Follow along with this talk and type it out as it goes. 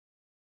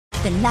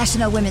The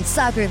National Women's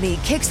Soccer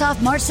League kicks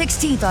off March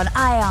 16th on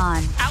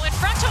ION. Out in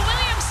front to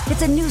Williams.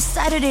 It's a new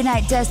Saturday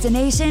night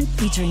destination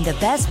featuring the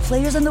best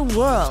players in the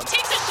world.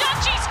 Takes a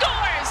shot, she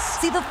scores!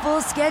 See the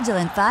full schedule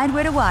and find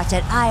where to watch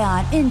at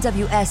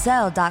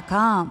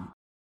IONNWSL.com.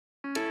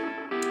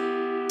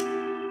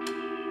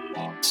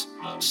 What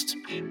most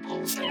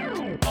people think.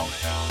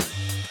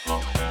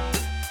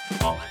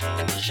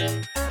 Lockdown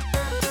edition.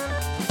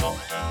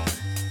 Lockdown.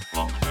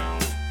 What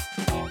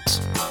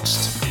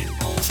most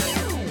people think.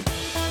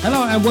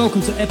 Hello and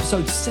welcome to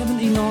episode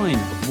 79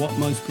 of What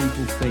Most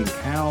People Think.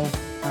 How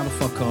the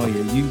fuck are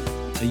you?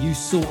 Are you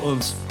sort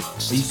of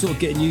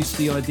getting used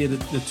to the idea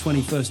that the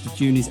 21st of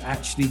June is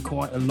actually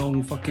quite a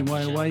long fucking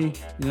way away?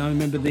 You know,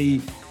 remember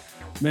the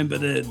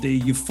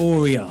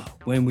euphoria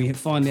when we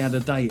finally had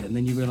a date, and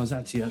then you realise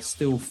actually that's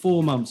still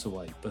 4 months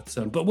away. But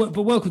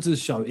welcome to the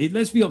show.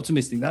 Let's be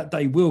optimistic. That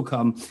day will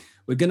come.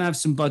 We're going to have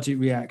some budget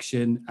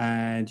reaction,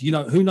 and you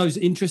know, who knows?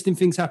 Interesting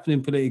things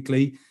happening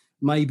politically.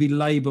 Maybe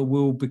Labour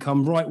will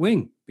become right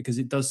wing because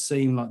it does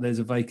seem like there's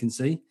a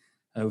vacancy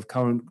with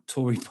current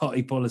Tory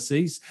party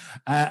policies.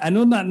 And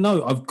on that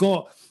note, I've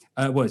got.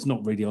 Well, it's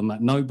not really on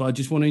that note, but I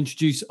just want to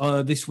introduce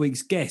this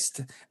week's guest.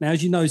 Now,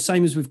 as you know,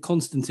 same as with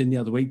Constantine the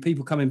other week,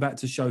 people coming back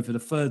to the show for the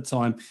third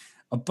time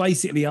are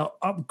basically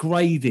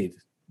upgraded,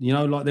 you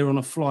know, like they're on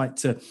a flight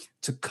to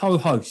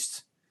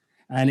co-host.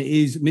 And it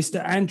is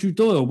Mr. Andrew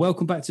Doyle.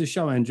 Welcome back to the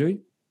show, Andrew.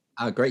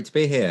 Great to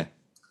be here.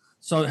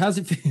 So how's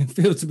it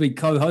feel to be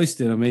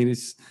co-hosting? I mean,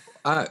 it's...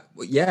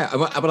 Yeah,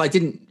 well, I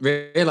didn't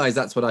realise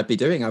that's what I'd be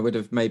doing. I would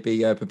have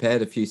maybe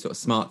prepared a few sort of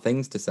smart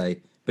things to say.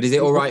 But is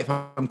it all right if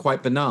I'm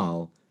quite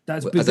banal?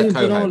 That's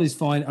banal is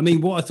fine. I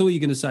mean, what I thought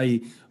you were going to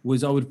say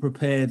was I would have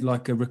prepared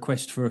like a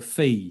request for a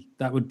fee.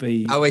 That would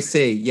be... Oh, I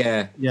see.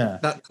 Yeah.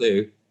 That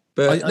too.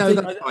 But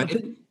that's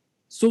fine.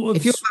 Sort of...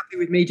 If you're happy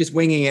with me just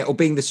winging it or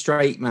being the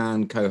straight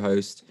man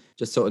co-host,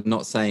 just sort of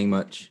not saying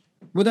much.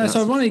 Well, that's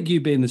ironic you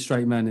being the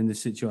straight man in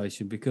this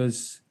situation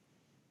because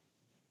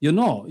you're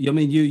not. I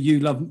mean, you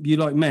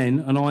like men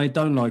and I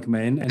don't like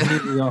men. And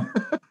here we are.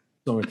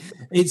 Sorry.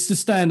 It's the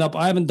stand-up.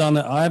 I haven't done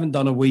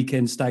a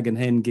weekend stag and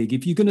hen gig.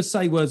 If you're going to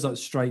say words like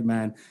straight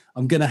man,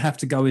 I'm going to have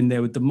to go in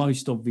there with the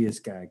most obvious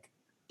gag.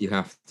 You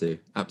have to.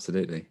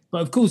 Absolutely.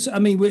 But of course, I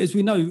mean, as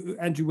we know,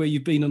 Andrew, where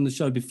you've been on the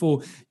show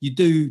before, you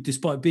do,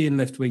 despite being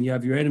left-wing, you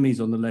have your enemies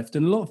on the left.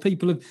 And a lot of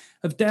people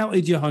have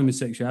doubted your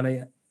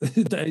homosexuality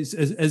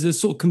as a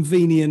sort of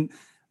convenient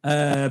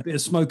bit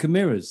of smoke and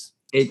mirrors.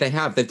 They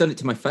have. They've done it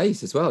to my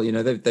face as well. You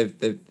know,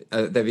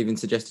 they've even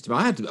suggested to me.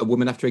 I had a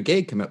woman after a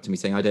gig come up to me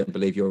saying, "I don't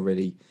believe you're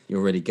really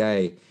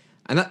gay,"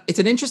 and it's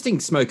an interesting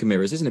smoke and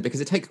mirrors, isn't it?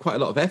 Because it takes quite a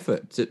lot of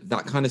effort to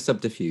that kind of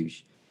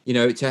subterfuge. You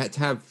know, to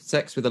have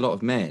sex with a lot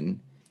of men.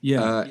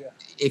 Yeah.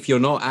 If you're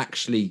not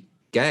actually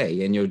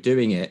gay and you're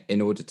doing it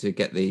in order to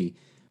get the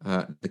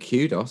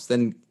kudos,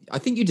 then I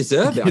think you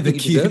deserve it. I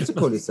think you deserve to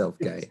call yourself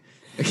gay.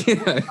 You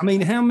know? I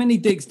mean, how many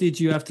dicks did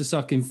you have to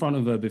suck in front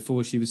of her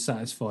before she was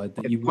satisfied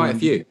that you quite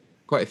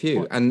a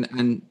few,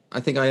 and I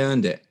think I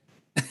earned it.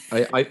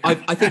 I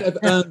think I've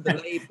earned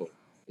the label,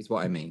 is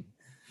what I mean.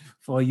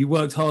 Well, you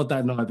worked hard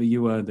that night, but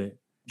you earned it.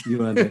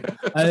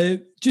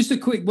 Just a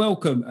quick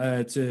welcome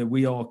to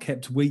We Are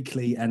Kept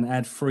Weekly and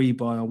ad-free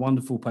by our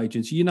wonderful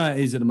patrons. You know it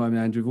is at the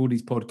moment, Andrew, of all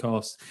these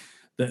podcasts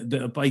that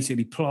are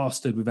basically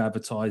plastered with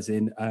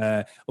advertising,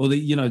 or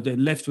the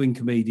left-wing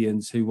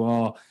comedians who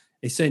are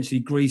essentially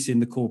greasing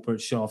the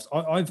corporate shafts.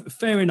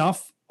 Fair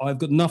enough. I've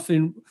got no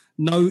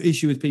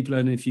issue with people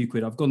earning a few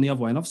quid. I've gone the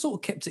other way, and I've sort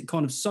of kept it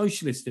kind of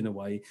socialist in a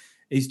way.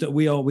 Is that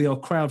we are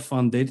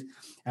crowdfunded,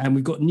 and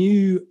we've got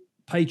new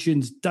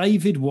patrons.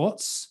 David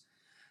Watts,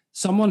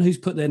 someone who's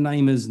put their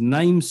name as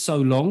name so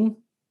long.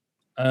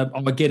 I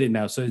get it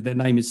now. So their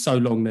name is so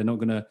long, they're not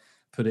going to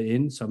put it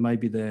in. So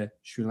maybe they're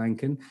Sri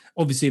Lankan.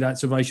 Obviously,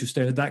 that's a racial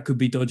stereotype. That could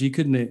be dodgy,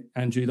 couldn't it,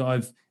 Andrew? That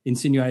I've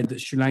insinuated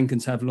that Sri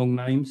Lankans have long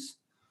names.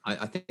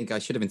 I think I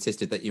should have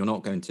insisted that you're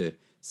not going to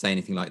say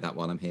anything like that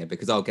while I'm here,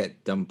 because I'll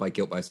get done by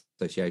guilt by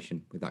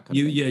association with that kind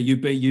of thing. Yeah,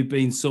 you've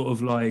been sort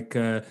of like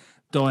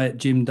Diet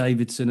Jim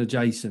Davidson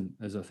adjacent,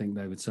 as I think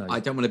they would say. I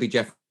don't want to be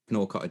Jeff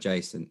Norcott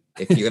adjacent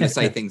if you're going to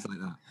say things like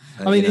that.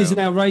 I mean, it's an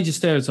outrageous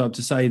stereotype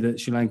to say that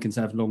Sri Lankans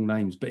have long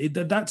names, but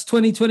that's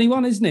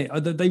 2021, isn't it?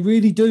 They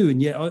really do,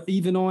 and yet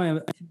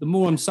the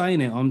more I'm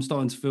saying it, I'm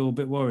starting to feel a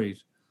bit worried.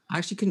 I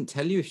actually couldn't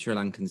tell you if Sri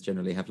Lankans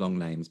generally have long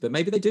names, but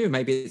maybe they do.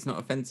 Maybe it's not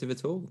offensive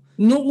at all.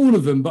 Not all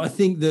of them, but I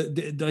think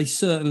that they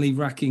certainly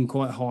rack in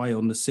quite high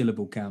on the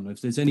syllable counter.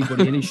 If there's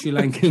anybody, any Sri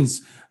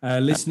Lankans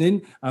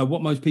listening,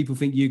 what most people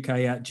think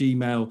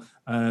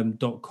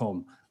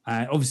UK@gmail.com.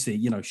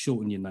 Obviously,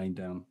 shorten your name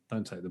down.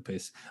 Don't take the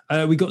piss.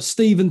 We got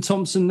Stephen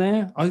Thompson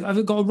there.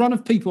 I've got a run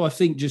of people I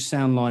think just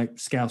sound like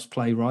Scouse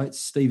playwrights.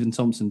 Stephen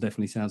Thompson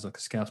definitely sounds like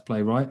a Scouse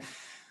playwright.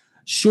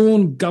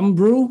 Sean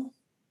Gumbrell,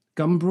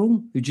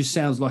 who just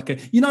sounds like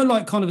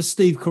like kind of a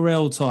Steve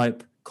Carell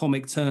type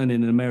comic turn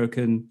in an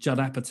American Judd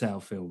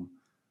Apatow film.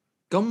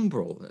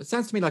 Gumbrell. It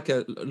sounds to me like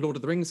a Lord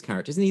of the Rings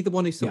character. Isn't he the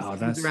one who sort of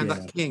hangs around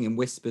that king and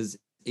whispers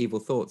evil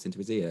thoughts into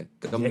his ear?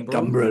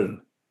 Gumbrell,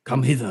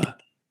 come hither.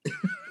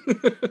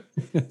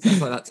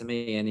 Sounds like that to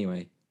me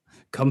anyway.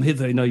 Come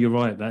hither. No, you're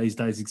right. That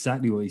is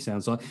exactly what he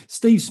sounds like.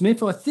 Steve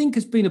Smith, I think,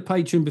 has been a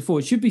patron before.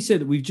 It should be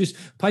said that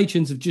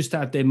patrons have just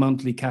had their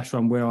monthly cash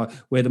run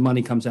where the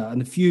money comes out,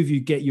 and a few of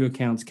you get your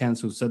accounts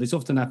cancelled. So this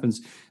often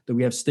happens that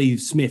we have Steve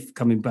Smith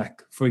coming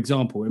back. For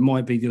example, it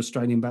might be the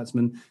Australian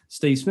batsman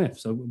Steve Smith.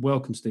 So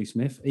welcome, Steve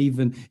Smith.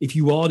 Even if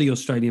you are the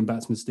Australian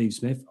batsman Steve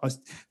Smith,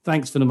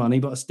 thanks for the money,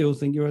 but I still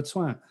think you're a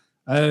twat.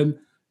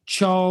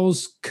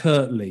 Charles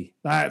Kirtley.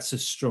 That's a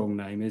strong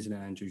name, isn't it,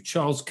 Andrew?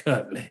 Charles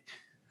Kirtley.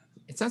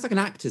 It sounds like an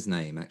actor's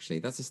name, actually.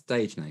 That's a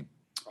stage name.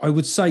 I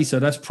would say so.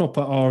 That's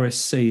proper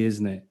RSC,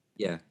 isn't it?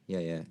 Yeah.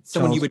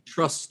 Someone you would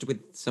trust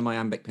with some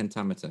iambic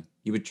pentameter.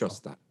 You would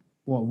trust that.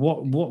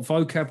 What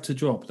vocab to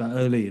drop that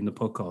early in the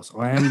podcast?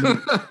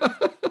 Iambic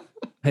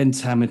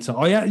pentameter.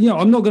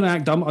 I'm not going to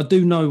act dumb. I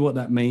do know what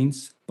that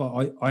means,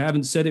 but I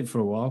haven't said it for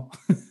a while.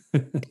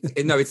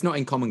 No, it's not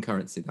in common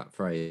currency, that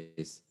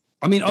phrase.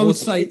 I mean, I would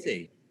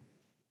say.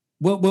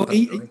 Well,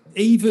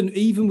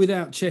 even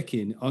without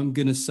checking, I'm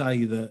going to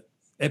say that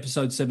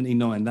episode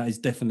 79, that is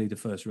definitely the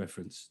first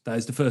reference. That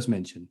is the first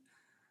mention.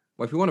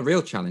 Well, if we want a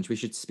real challenge, we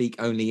should speak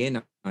only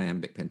in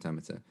iambic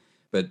pentameter,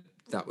 but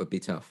that would be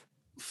tough.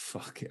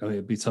 Fuck it. I mean,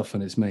 it'd be tough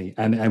when it's me.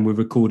 And we're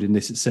recording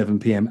this at 7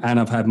 p.m. and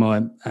I've had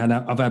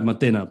my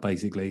dinner,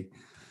 basically.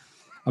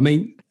 I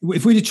mean,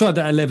 if we'd have tried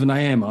that at 11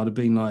 a.m., I'd have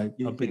been like,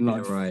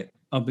 right.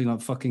 I'd be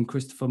like fucking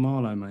Christopher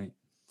Marlowe, mate.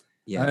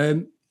 Yeah.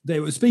 They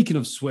were speaking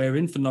of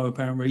swearing for no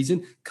apparent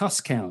reason.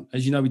 Cuss count,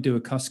 as you know, we do a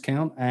cuss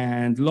count,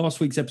 and last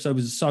week's episode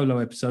was a solo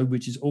episode,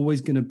 which is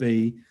always going to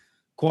be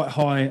quite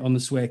high on the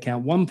swear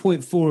count.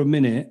 1.4 a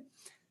minute.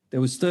 There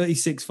was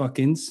 36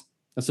 fuckings.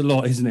 That's a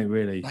lot, isn't it?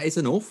 Really, that is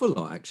an awful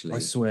lot, actually. I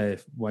swear.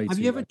 Way have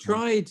too you ever much,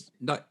 tried?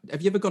 Like,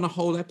 have you ever gone a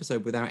whole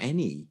episode without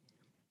any?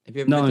 Have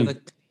you ever No.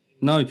 done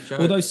No, show?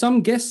 Although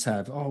some guests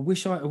have. Oh, I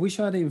wish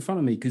I had it in front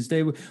of me, because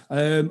they were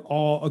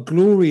are a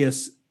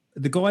glorious.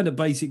 The guy that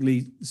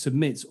basically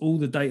submits all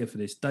the data for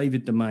this,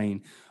 David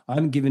Domain. I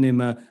haven't given him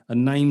a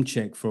name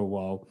check for a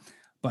while,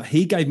 but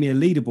he gave me a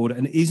leaderboard.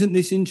 And isn't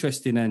this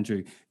interesting,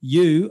 Andrew?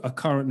 You are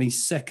currently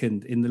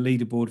second in the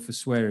leaderboard for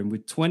swearing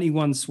with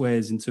 21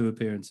 swears in 2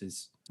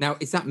 appearances. Now,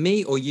 is that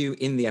me or you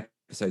in the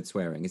episode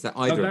swearing? Is that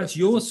either? No, that's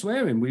your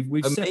swearing.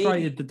 We've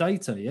separated the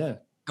data. Yeah.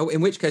 Oh,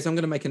 in which case I'm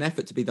going to make an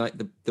effort to be like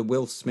the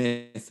Will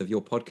Smith of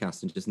your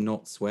podcast and just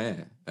not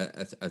swear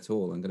at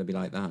all. I'm going to be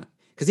like that.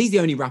 Because he's the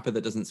only rapper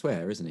that doesn't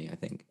swear, isn't he? I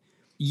think.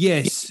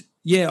 Yes.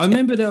 Yeah, I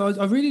remember that.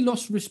 I really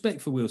lost respect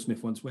for Will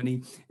Smith once when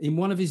he, in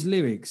one of his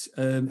lyrics,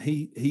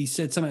 he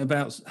said something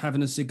about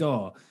having a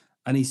cigar,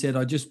 and he said,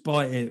 "I just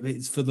bite it.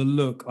 It's for the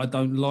look. I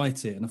don't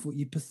light it." And I thought,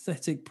 you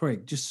pathetic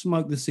prick. Just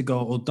smoke the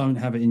cigar or don't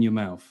have it in your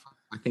mouth.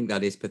 I think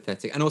that is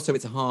pathetic, and also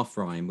it's a half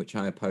rhyme, which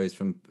I oppose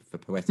for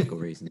poetical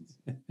reasons.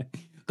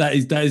 That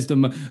is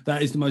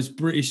the most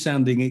British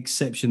sounding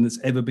exception that's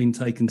ever been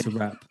taken to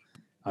rap.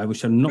 I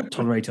shall not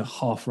tolerate a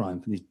half rhyme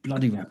from these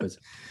bloody rappers.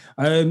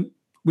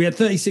 We had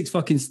 36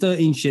 fuckings,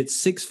 13 shits,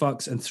 6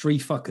 fucks, and 3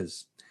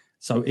 fuckers.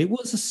 So it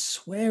was a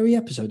sweary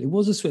episode. It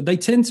was a swear. They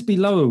tend to be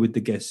lower with the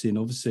guests in,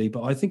 obviously,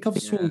 but I think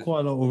I've sworn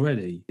quite a lot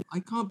already.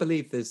 I can't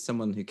believe there's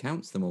someone who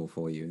counts them all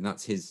for you, and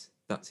that's his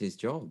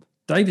job.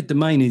 David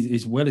Domain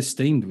is well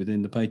esteemed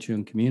within the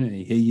Patreon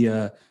community.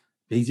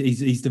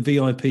 He's the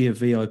VIP of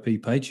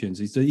VIP patrons.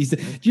 Do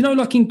you know,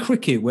 like in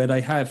cricket where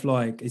they have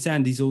like, it's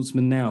Andy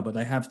Zaltzman now, but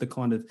they have the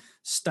kind of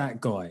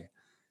stat guy.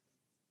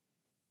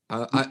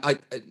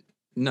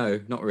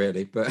 No, not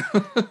really, but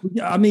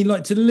yeah, I mean,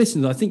 like, to the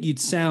listeners, I think you'd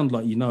sound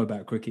like you know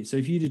about cricket. So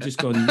if you'd have just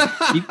gone,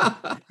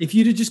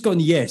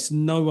 yes,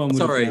 no one would.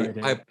 Sorry, have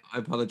it. I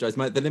apologise.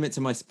 The limit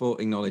to my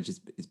sporting knowledge is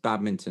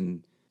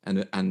badminton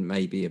and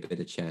maybe a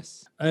bit of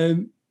chess.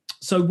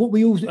 So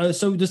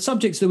the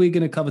subjects that we're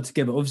going to cover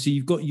together. Obviously,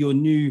 you've got your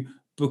new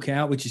book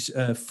out, which is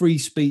Free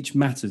Speech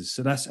Matters.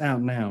 So that's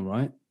out now,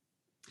 right?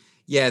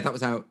 Yeah, that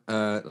was out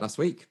last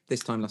week.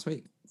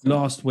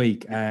 Last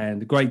week,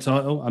 and a great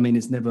title. I mean,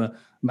 it's never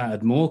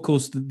mattered more. Of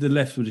course, the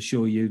left would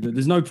assure you that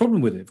there's no problem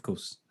with it, of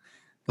course.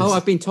 Oh,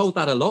 I've been told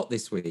that a lot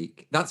this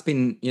week. That's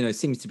been,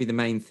 seems to be the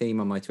main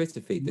theme on my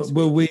Twitter feed this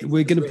week.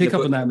 We're going to pick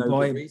up on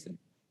that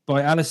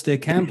by Alistair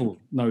Campbell,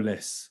 no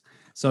less.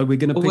 So we're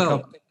going to pick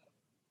up.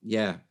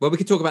 Yeah. Well, we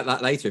could talk about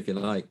that later if you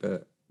like,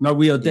 but. No,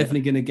 we are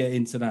definitely going to get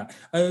into that.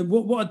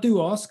 What I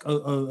do ask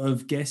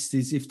of guests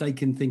is if they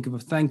can think of a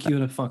thank you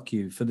and a fuck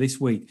you for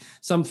this week,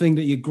 something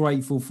that you're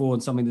grateful for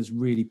and something that's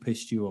really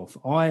pissed you off.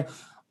 I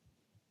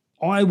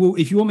will,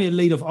 if you want me to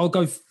lead off, I'll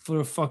go for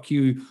a fuck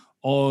you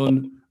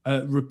on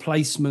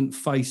replacement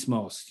face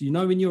masks. You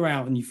know, when you're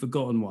out and you've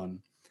forgotten one,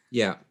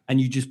 and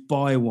you just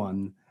buy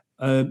one.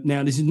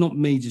 Now, this is not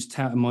me just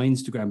touting my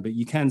Instagram, but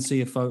you can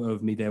see a photo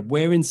of me there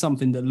wearing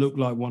something that looked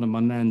like one of my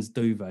nan's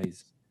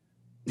duvets.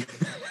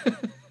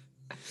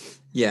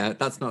 Yeah,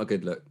 that's not a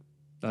good look.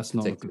 That's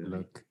not a good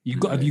look.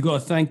 Have you got a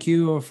thank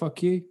you or a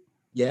fuck you?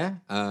 Yeah,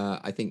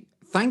 I think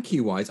thank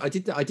you wise, I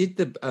did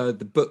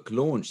the book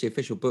launch, the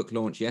official book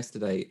launch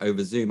yesterday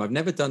over Zoom. I've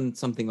never done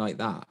something like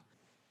that,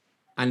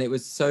 and it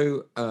was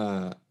so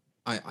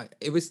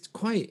it was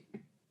quite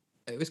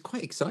it was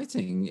quite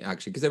exciting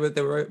actually, because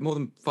there were more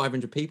than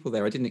 500 people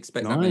there. I didn't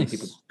expect that many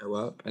people to Nice. show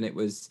up, and it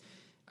was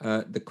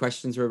the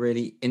questions were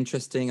really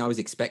interesting. I was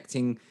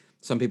expecting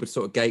some people to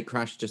sort of gate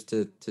crash just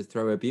to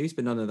throw abuse,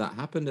 but none of that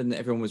happened, and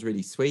everyone was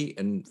really sweet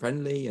and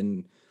friendly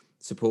and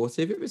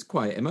supportive. It was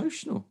quite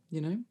emotional,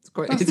 you know.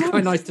 That's It's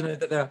quite nice. nice to know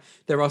that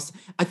there are.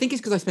 I think it's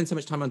because I spend so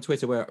much time on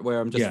Twitter where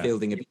I'm just Yeah.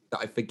 fielding abuse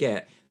that I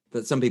forget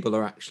that some people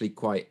are actually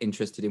quite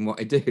interested in what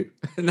I do,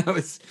 and that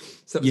was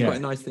quite a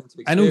nice thing to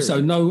And experience.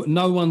 also,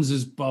 no one's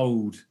as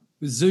bold.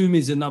 Zoom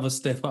is another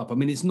step up. I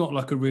mean, it's not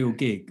like a real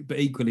gig, but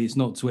equally, it's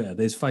not Twitter.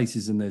 There's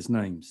faces and there's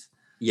names.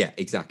 Yeah,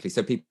 exactly.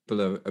 So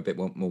people are a bit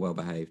more well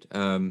behaved.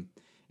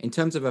 In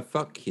terms of a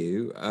fuck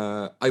you,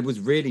 I was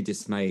really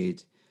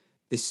dismayed.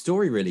 This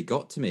story really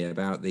got to me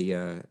about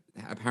the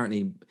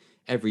apparently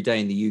every day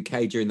in the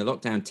UK during the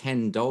lockdown,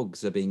 10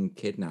 dogs are being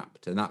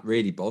kidnapped, and that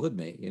really bothered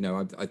me. You know,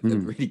 it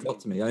really got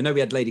to me. I know we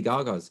had Lady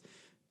Gaga's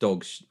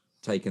dogs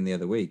taken the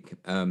other week,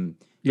 but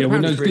Yeah, we know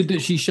apparently it's good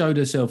that she showed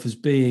herself as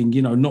being,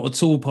 not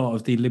at all part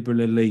of the liberal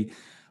elite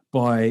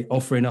by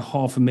offering a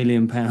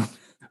 £500,000 I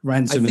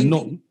ransom and think.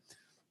 not.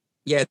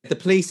 Yeah, the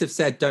police have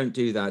said don't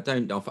do that.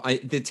 Don't offer. The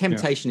Yeah.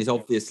 temptation is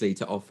obviously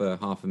to offer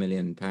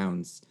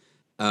 £500,000,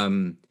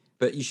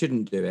 but you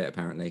shouldn't do it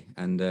apparently.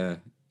 And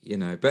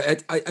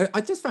but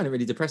I just found it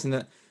really depressing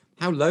that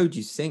how low do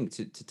you sink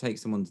to take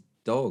someone's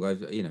dog?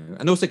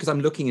 And also because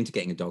I'm looking into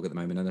getting a dog at the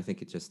moment, and I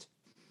think I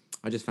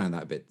just found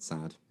that a bit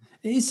sad.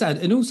 It is sad.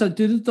 And also,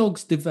 do the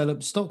dogs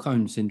develop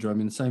Stockholm syndrome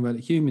in the same way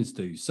that humans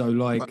do? So,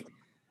 like,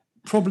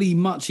 probably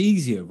much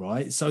easier,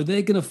 right? So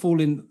they're going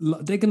to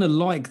they're going to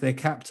like their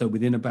captor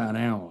within about an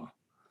hour.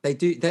 They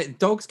do.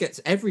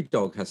 Every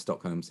dog has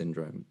Stockholm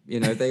syndrome. You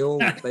know, they all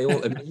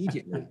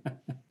immediately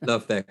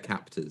love their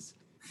captors.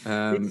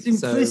 It's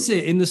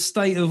implicit in the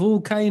state of all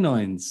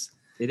canines.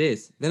 It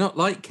is. They're not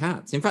like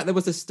cats. In fact, there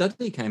was a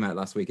study came out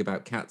last week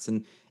about cats,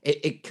 and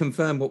it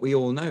confirmed what we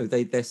all know.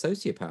 They're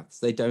sociopaths.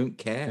 They don't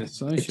care.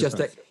 They're It's just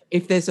that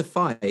if there's a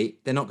fight,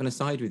 they're not going to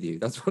side with you.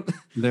 That's what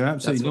they're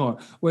absolutely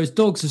not. Whereas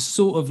dogs are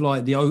sort of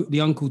like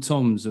the Uncle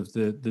Toms of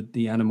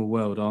the animal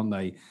world, aren't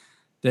they?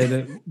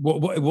 They're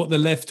what the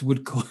left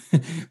would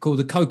call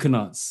the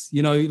coconuts.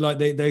 You know, like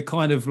they're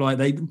kind of like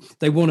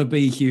they want to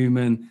be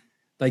human.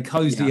 They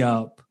cozy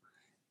up.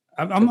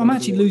 I'm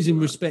actually losing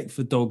respect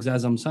for dogs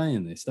as I'm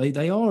saying this.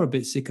 They are a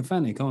bit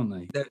sycophantic, aren't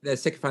they? They're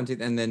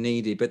sycophantic and they're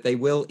needy, but they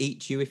will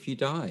eat you if you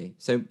die.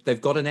 So they've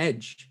got an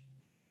edge,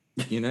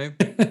 you know,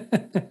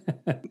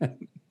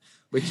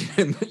 which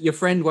your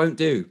friend won't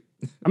do.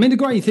 I mean, the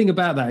great thing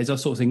about that is I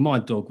sort of think my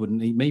dog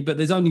wouldn't eat me, but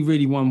there's only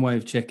really one way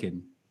of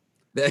checking.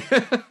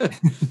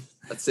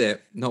 That's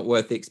it. Not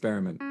worth the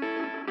experiment.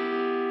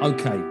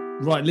 Okay,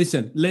 right.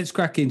 Listen, let's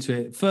crack into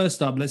it.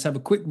 First up, let's have a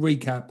quick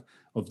recap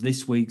of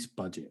this week's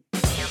budget.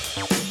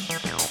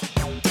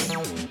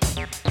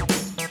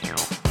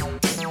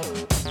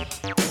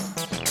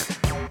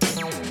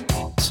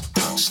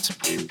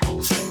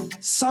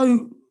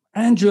 So,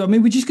 Andrew, I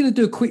mean, we're just going to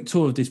do a quick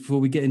tour of this before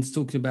we get into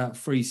talking about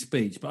free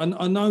speech. But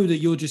I know that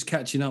you're just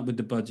catching up with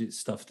the budget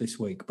stuff this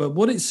week. But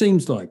what it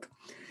seems like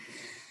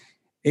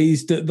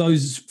is that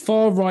those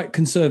far-right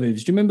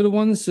conservatives, do you remember the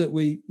ones that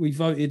we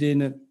voted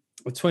in at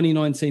a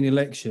 2019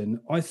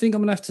 election? I think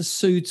I'm going to have to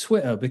sue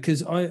Twitter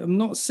because I am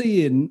not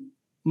seeing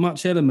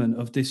much element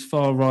of this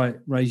far-right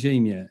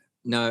regime yet.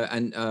 No,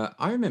 and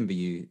I remember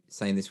you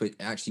saying this week,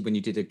 actually, when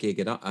you did a gig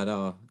at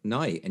our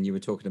night, and you were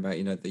talking about,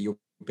 that your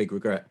big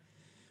regret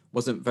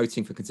wasn't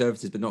voting for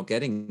Conservatives, but not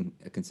getting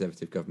a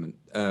Conservative government.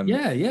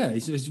 Yeah.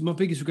 It's my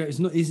biggest regret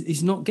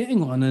is not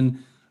getting one.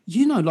 And,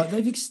 like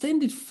they've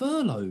extended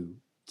furlough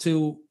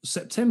till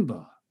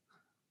September.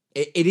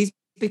 It is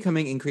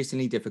becoming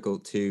increasingly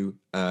difficult to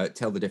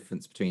tell the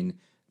difference between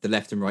the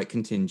left and right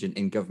contingent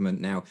in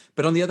government now.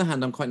 But on the other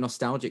hand, I'm quite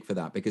nostalgic for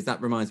that because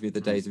that reminds me of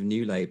the days of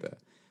New Labour,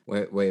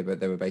 where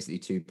there were basically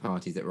two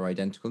parties that were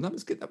identical. And that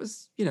was good. That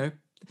was,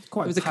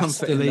 quite was a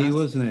comfort in pastel-y, that.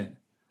 wasn't it?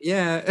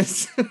 Yeah,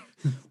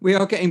 we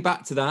are getting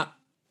back to that.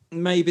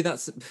 Maybe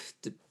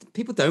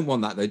people don't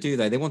want that though, do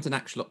they? They want an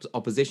actual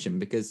opposition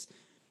because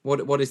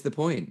what is the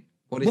point?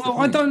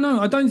 I don't know.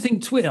 I don't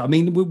think Twitter. I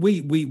mean,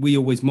 we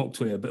always mock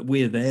Twitter, but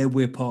we're there.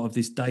 We're part of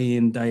this day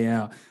in, day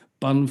out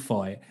bun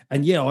fight.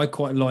 And yeah, I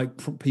quite like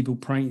people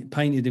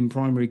painted in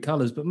primary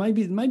colours. But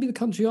maybe the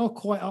country are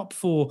quite up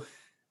for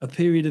a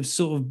period of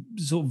sort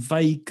of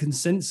vague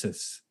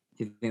consensus.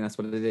 Do you think that's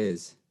what it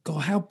is?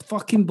 God, how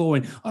fucking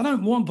boring!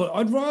 But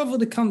I'd rather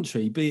the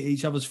country be at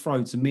each other's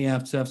throats and me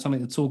have to have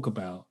something to talk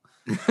about.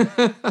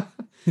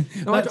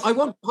 No, I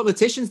want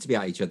politicians to be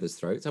at each other's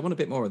throats. I want a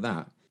bit more of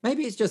that.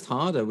 Maybe it's just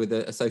harder with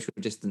a social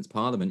distance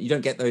parliament. You don't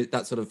get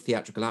that sort of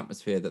theatrical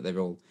atmosphere that they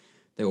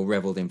all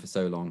revelled in for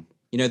so long.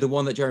 The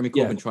one that Jeremy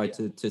Corbyn tried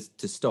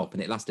to stop,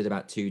 and it lasted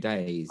about 2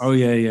 days. Oh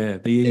yeah,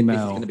 the email.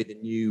 This is going to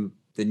be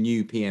the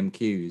new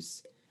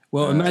PMQs.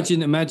 Well,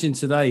 imagine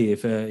today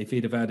if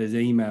he'd have had his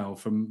email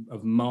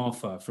of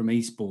Martha from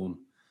Eastbourne.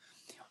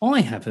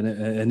 I have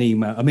an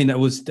email. I mean, that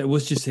was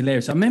just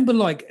hilarious. I remember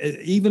like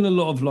even a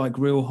lot of like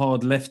real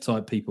hard left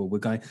type people were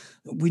going,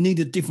 we need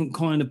a different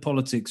kind of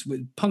politics.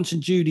 Punch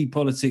and Judy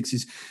politics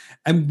is,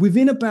 and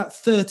within about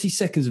 30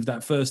 seconds of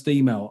that first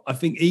email, I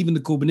think even the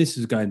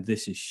Corbynists were going,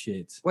 this is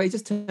shit. Well, he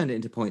just turned it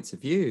into points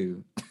of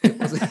view. It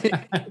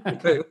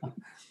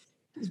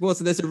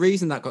wasn't, there's a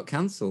reason that got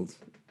cancelled.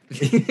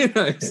 You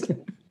know?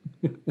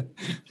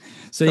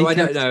 So I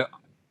don't know.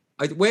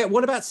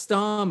 What about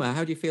Starmer?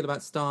 How do you feel about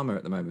Starmer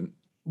at the moment?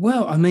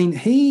 Well, I mean,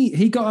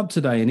 he got up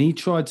today and he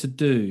tried to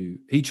do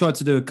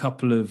a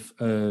couple of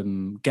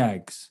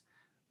gags,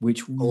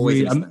 which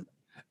always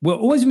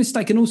a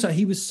mistake. And also,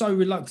 he was so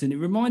reluctant. It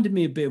reminded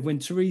me a bit of when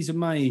Theresa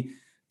May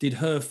did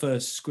her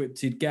first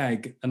scripted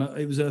gag, and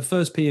it was her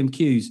first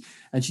PMQs,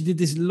 and she did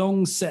this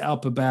long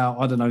setup about,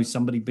 I don't know,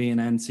 somebody being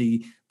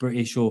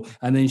anti-British,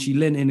 and then she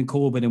leant in a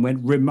Corbyn and went,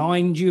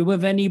 "Remind you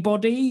of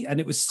anybody?"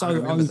 And it was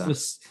so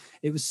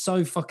it was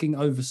so fucking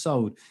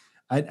oversold.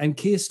 And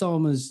Keir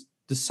Starmer's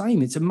the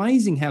same. It's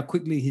amazing how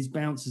quickly his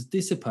bounce has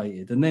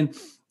dissipated. And then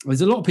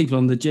there's a lot of people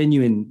on the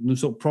genuine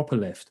sort of proper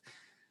left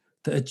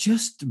that are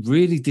just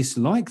really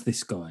dislike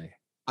this guy.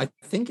 I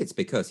think it's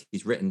because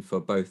he's written for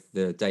both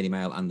the Daily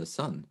Mail and the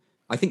Sun.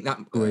 I think that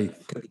could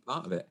be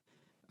part of it.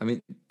 I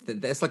mean,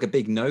 that's like a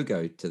big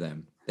no-go to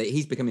them. That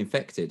he's become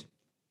infected.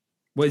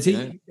 Well, is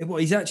he? What,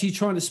 he's actually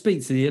trying to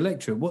speak to the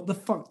electorate. What the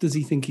fuck does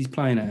he think he's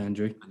playing at,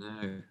 Andrew? I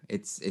know.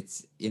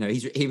 It's you know,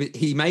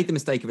 he made the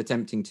mistake of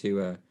attempting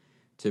to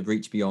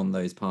reach beyond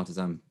those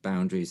partisan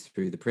boundaries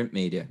through the print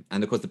media,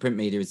 and of course the print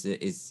media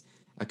is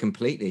a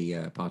completely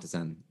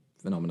partisan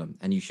phenomenon,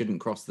 and you shouldn't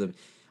cross the.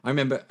 I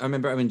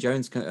remember Owen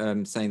Jones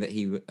saying that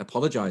he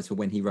apologized for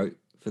when he wrote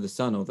for the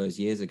Sun all those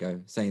years ago,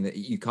 saying that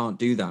you can't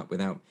do that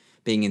without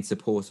being in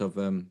support of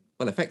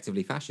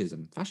effectively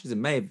fascism.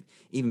 Fascism may have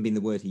even been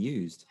the word he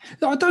used.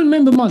 I don't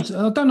remember much.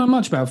 I don't know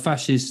much about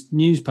fascist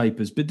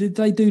newspapers, but did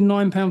they do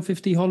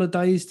 £9.50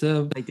 holidays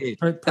to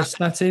press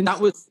that in? That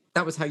was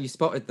how you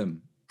spotted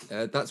them.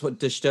 That's what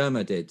De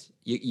Sturmer did.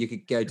 You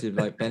could go to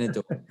like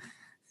Benidorm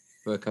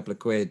for a couple of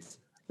quid.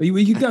 You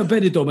could go to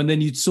Benidorm and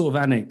then you'd sort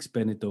of annex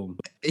Benidorm.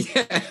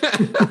 Yeah.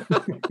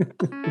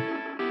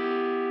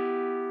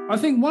 I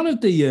think one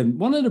of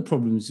the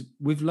problems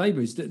with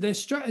Labour is that their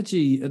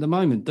strategy at the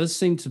moment does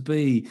seem to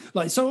be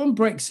like, so on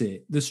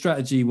Brexit, the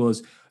strategy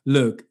was,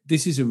 look,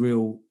 this is a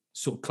real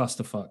sort of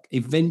clusterfuck.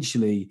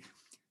 Eventually,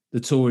 the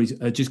Tories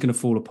are just going to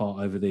fall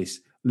apart over this.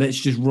 Let's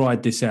just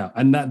ride this out.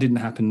 And that didn't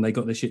happen. They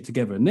got their shit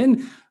together. And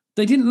then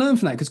they didn't learn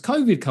from that because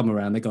COVID come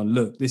around. They're going,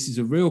 look, this is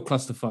a real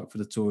clusterfuck for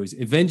the Tories.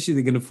 Eventually,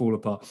 they're going to fall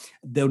apart.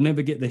 They'll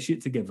never get their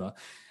shit together.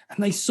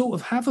 And they sort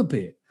of have a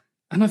bit.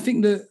 And I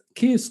think that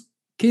Keir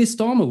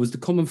Starmer was the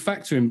common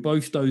factor in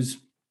both those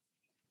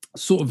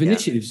sort of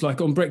initiatives.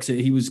 Like on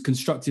Brexit, he was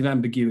constructive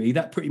ambiguity.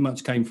 That pretty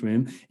much came from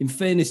him. In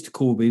fairness to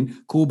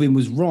Corbyn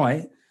was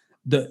right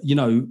that, you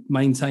know,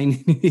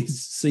 maintaining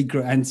his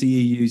secret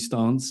anti-EU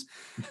stance.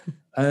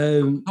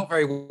 Not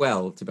very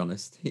well, to be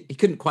honest. He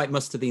couldn't quite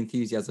muster the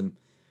enthusiasm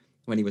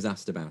when he was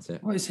asked about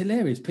it. Well, it's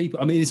hilarious. People,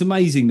 I mean, it's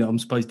amazing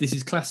that this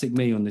is classic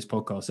me on this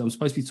podcast. I'm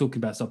supposed to be talking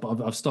about stuff,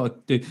 but I've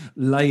started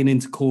laying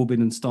into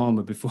Corbyn and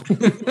Starmer before.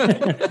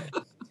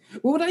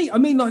 Well,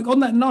 like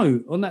on that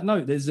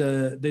note, there's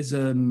like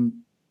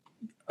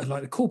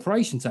the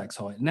corporation tax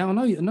hike. Now I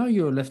know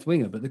you're a left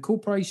winger, but the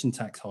corporation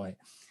tax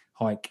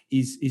hike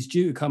is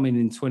due to come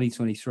in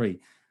 2023.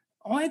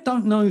 I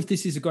don't know if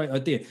this is a great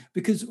idea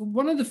because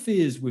one of the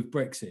fears with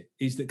Brexit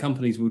is that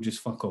companies will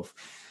just fuck off.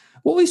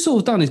 What we've sort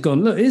of done is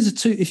gone, look,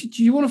 if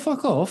you want to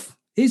fuck off,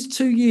 here's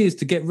 2 years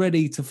to get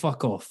ready to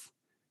fuck off.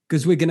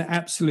 Because we're going to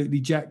absolutely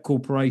jack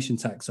corporation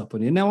tax up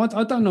on you. Now,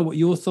 I don't know what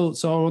your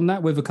thoughts are on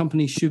that, whether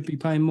companies should be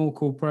paying more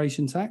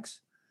corporation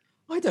tax.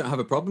 I don't have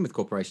a problem with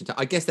corporation tax.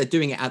 I guess they're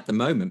doing it at the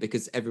moment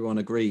because everyone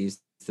agrees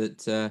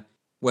that,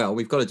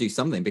 we've got to do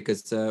something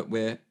because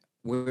we're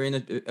in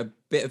a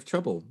bit of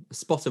trouble, a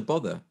spot of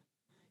bother,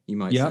 you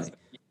might say.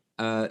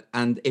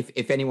 And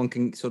if anyone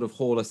can sort of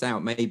haul us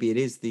out, maybe it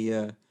is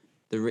the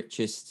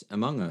richest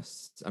among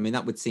us. I mean,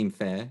 that would seem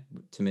fair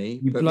to me.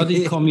 You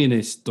bloody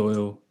communist,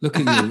 Doyle. Look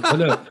at you.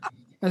 Look,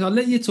 as I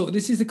let you talk,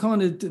 this is the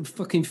kind of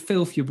fucking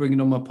filth you're bringing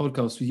on my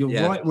podcast with your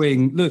right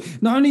wing. Look,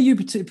 not only are you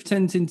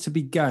pretending to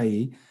be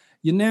gay,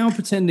 you're now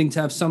pretending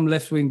to have some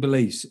left wing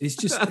beliefs. It's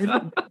just.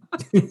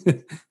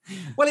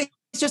 Well,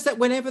 it's just that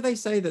whenever they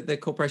say that their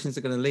corporations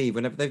are going to leave,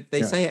 whenever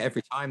they say it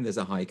every time there's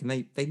a hike, and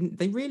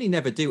they really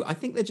never do. I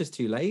think they're just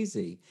too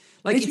lazy.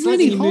 Like it's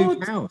really like hard.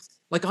 Move house.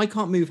 Like I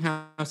can't move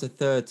house a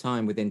third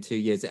time within 2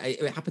 years.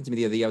 It happened to me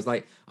the other year. I was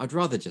like, I'd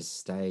rather just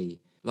stay.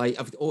 Like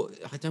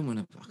I don't want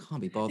to. I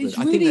can't be bothered. It's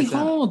really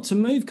hard to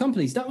move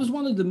companies. That was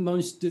one of the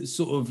most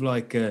sort of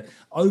like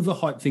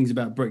overhyped things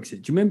about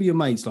Brexit. Do you remember your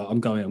mates like, I'm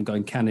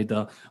going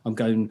Canada. I'm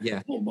going.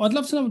 Yeah. Well, I'd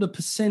love to know what the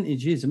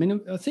percentage is. I mean,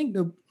 I think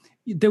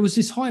there was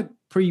this hype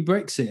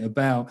pre-Brexit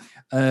about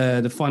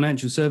the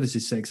financial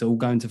services sector all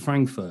going to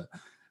Frankfurt,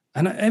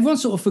 and everyone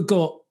sort of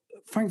forgot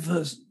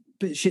Frankfurt's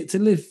a bit shit to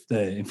live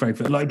there in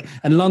Frankfurt. Like,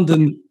 and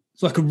London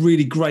is like a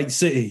really great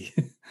city.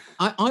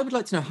 I would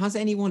like to know, has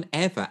anyone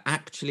ever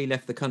actually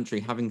left the country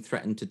having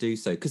threatened to do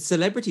so? Because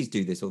celebrities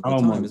do this all the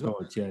Oh my time as well.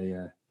 God,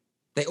 yeah.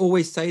 They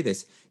always say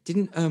this.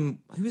 Didn't who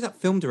was that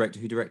film director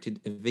who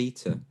directed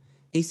Evita?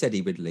 He said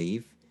he would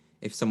leave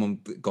if someone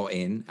got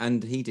in,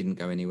 and he didn't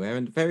go anywhere.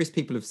 And various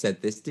people have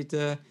said this. Did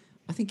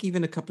I think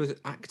even a couple of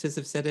actors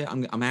have said it?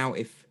 I'm out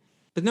if,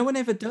 but no one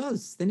ever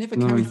does. They never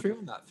carry through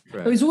on that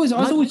threat. It was always,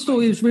 I always thought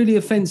it was really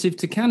offensive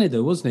to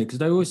Canada, wasn't it? Because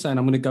they were always saying,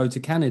 "I'm going to go to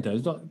Canada."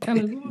 It's like,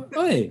 Canada,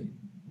 hey,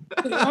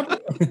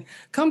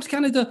 come to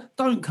Canada.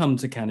 Don't come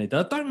to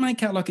Canada. Don't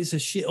make out like it's a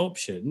shit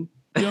option.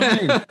 You know what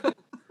I mean?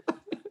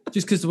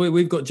 Just because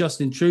we've got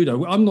Justin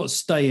Trudeau, I'm not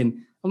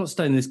staying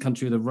in this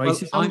country with a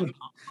racist. Well,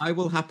 I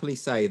will happily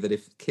say that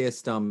if Keir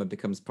Starmer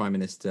becomes Prime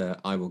Minister,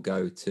 I will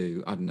go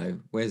to, I don't know,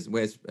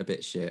 where's a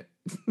bit shit?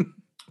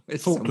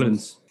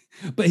 Falklands.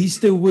 But he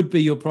still would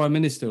be your Prime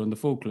Minister on the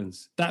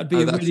Falklands. That'd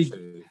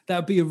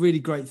be a really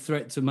great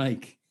threat to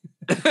make.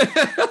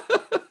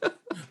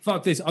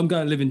 Fuck this! I'm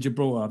going to live in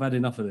Gibraltar. I've had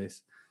enough of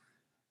this.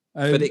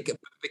 But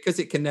because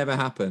it can never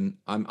happen,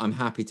 I'm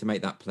happy to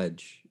make that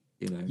pledge.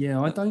 You know. Yeah,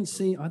 I don't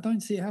see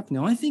it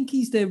happening. I think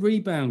he's their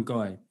rebound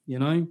guy. You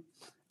know,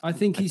 I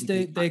think he's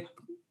their.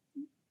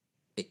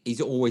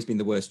 He's always been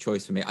the worst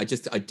choice for me. I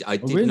did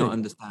really? not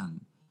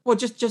understand. Well,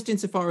 just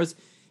insofar as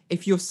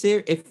if you're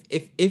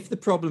if the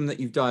problem that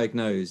you've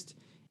diagnosed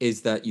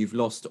is that you've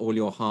lost all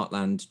your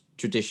heartland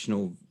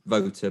traditional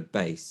voter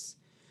base,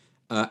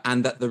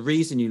 and that the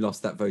reason you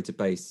lost that voter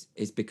base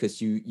is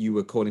because you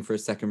were calling for a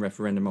second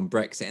referendum on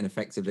Brexit and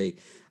effectively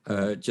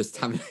just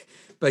having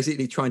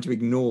basically trying to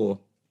ignore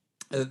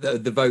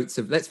the votes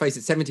of, let's face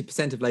it,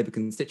 70% of Labour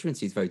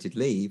constituencies voted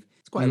Leave.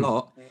 It's quite a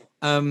lot.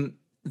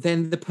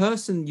 Then the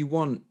person you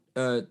want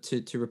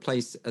to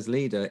replace as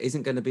leader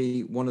isn't going to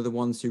be one of the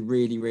ones who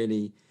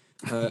really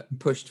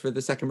pushed for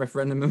the second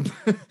referendum and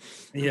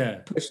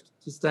pushed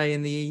to stay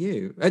in the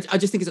EU. I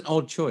just think it's an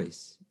odd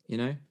choice, you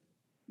know?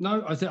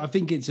 No, I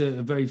think it's a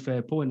very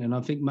fair point, and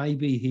I think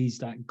maybe he's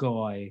that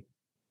guy.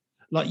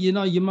 Like, you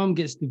know, your mum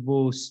gets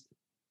divorced.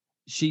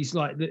 She's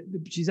like,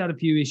 she's had a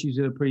few issues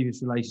with her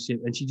previous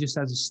relationship, and she just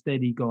has a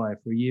steady guy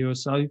for a year or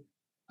so,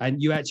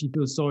 and you actually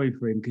feel sorry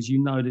for him because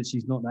you know that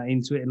she's not that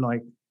into it, and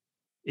like,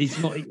 it's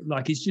not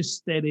like it's just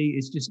steady.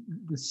 It's just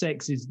the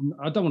sex is.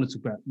 I don't want to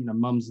talk about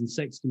mums and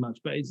sex too much,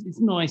 but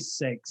it's nice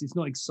sex. It's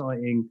not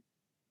exciting,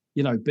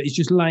 but it's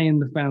just laying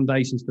the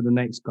foundations for the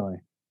next guy.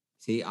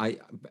 See, I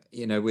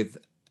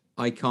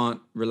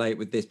can't relate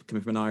with this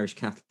coming from an Irish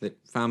Catholic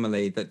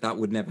family that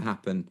would never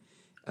happen.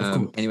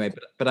 Anyway,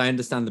 but I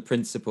understand the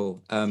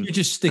principle. You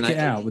just stick it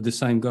out with the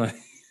same guy.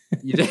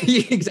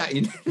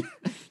 Exactly.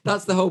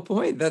 That's the whole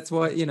point. That's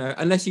why,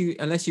 unless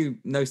you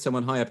know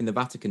someone high up in the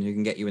Vatican who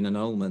can get you an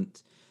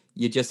annulment,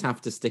 you just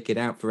have to stick it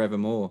out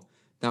forevermore.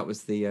 That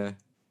was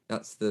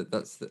that's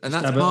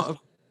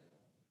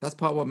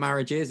part of what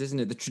marriage is, isn't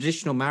it? The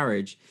traditional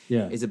marriage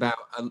is about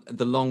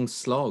the long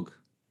slog.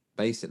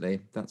 Basically,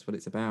 that's what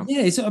it's about.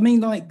 Yeah,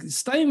 like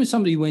staying with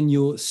somebody when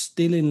you're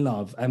still in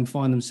love and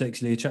find them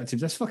sexually attractive,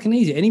 that's fucking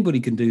easy. Anybody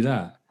can do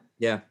that.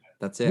 Yeah,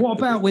 that's it. What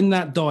about when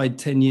that died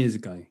 10 years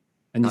ago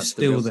and you're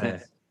still there?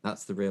 Test.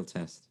 That's the real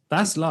test.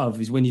 That's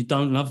love, is when you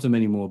don't love them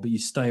anymore, but you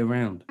stay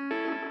around.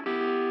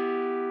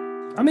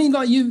 I mean,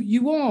 like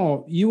you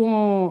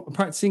are a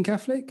practicing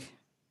Catholic?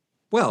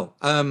 Well,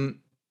 no.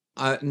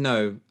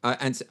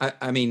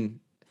 I mean,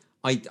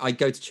 I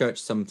go to church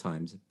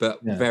sometimes,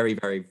 but very,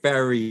 very,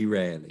 very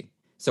rarely.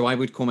 So I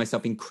would call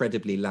myself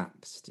incredibly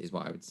lapsed, is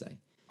what I would say.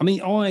 I mean,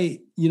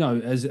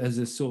 as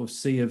a sort of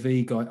C of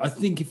E guy, I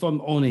think if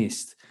I'm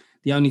honest,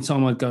 the only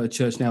time I'd go to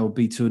church now would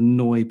be to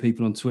annoy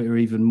people on Twitter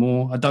even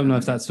more. I don't know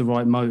if that's the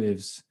right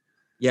motives.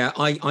 Yeah,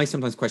 I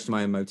sometimes question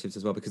my own motives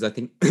as well, because I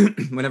think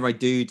whenever I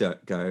do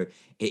go,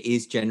 it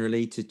is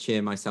generally to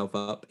cheer myself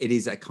up. It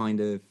is a kind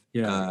of...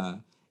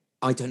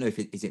 I don't know if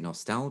is it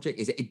nostalgic.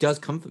 It does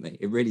comfort me.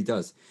 It really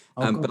does.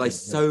 But I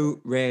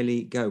so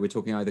rarely go. We're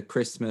talking either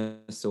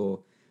Christmas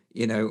or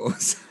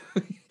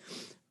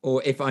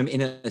or if I'm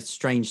in a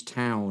strange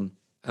town,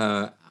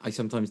 I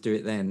sometimes do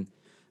it then.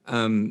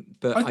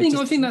 But I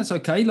think that's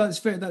okay.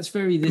 That's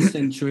very this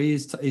century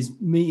is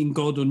meeting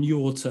God on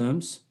your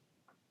terms.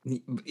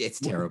 It's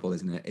terrible,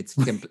 isn't it?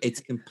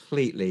 It's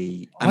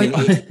completely.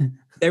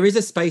 There is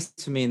a space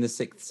for me in the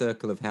sixth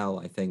circle of hell,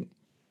 I think,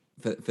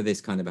 for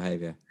this kind of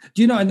behavior.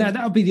 Do you know, and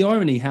that would be the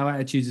irony, how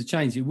attitudes have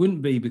changed. It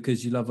wouldn't be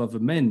because you love other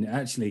men,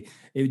 actually.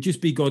 It would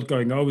just be God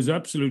going, I was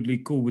absolutely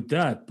cool with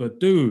that, but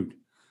dude,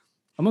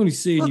 I'm only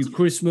seeing you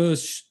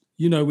Christmas,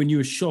 when you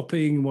were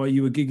shopping while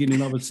you were gigging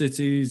in other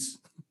cities.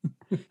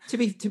 To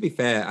be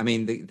fair, I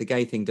mean, the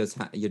gay thing does,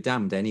 you're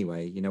damned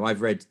anyway.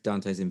 I've read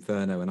Dante's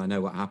Inferno and I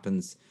know what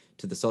happens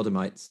to the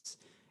sodomites,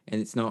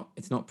 and it's not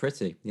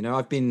pretty. I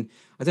don't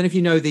know if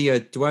you know the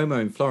Duomo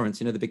in Florence,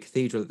 the big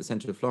cathedral at the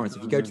center of Florence.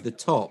 If you go to the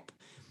top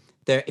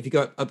there, if you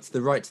go up to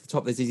the right to the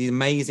top, there's these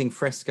amazing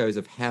frescoes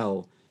of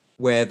hell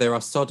where there are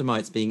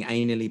sodomites being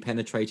anally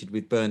penetrated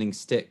with burning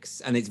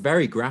sticks, and it's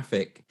very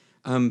graphic.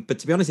 But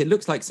to be honest, it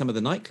looks like some of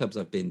the nightclubs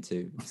I've been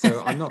to.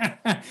 So I'm not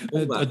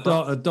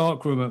a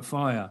dark room at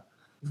fire.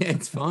 Yeah,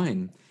 it's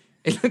fine.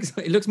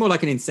 It looks more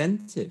like an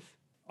incentive.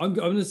 I'm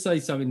going to say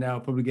something now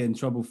I'll probably get in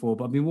trouble for,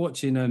 but I've been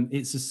watching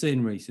It's a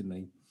Sin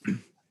recently.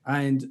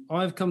 And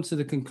I've come to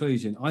the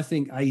conclusion, I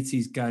think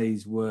 80s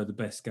gays were the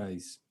best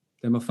gays.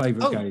 They're my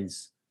favourite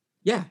gays.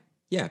 Yeah,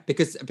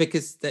 because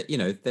that, you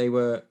know, they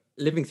were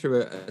living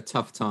through a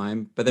tough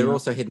time, but they were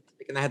also hidden,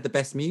 and they had the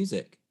best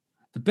music.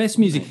 The best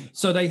music.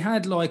 So they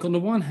had, like, on the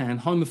one hand,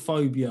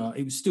 homophobia.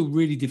 It was still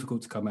really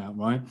difficult to come out,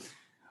 right?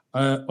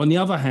 On the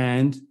other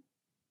hand,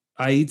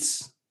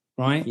 AIDS,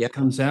 right? Yeah.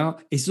 Comes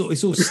out. It's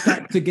all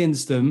stacked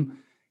against them,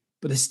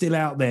 but they're still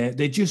out there.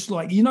 They're just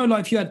like, you know,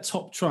 like if you had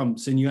top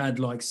trumps and you had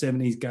like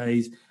 70s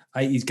gays,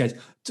 80s gays,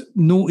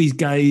 noughties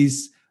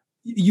gays,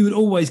 you would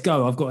always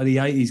go, I've got the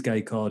 80s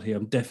gay card here.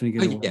 I'm definitely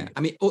going to. Yeah.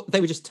 I mean,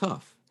 they were just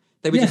tough.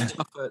 They were just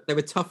tougher. They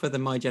were tougher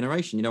than my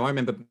generation. You know, I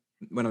remember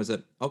when I was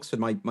at Oxford,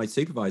 my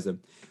supervisor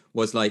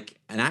was like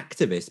an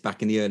activist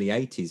back in the early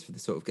 80s for the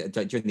sort of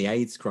during the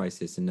AIDS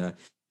crisis. And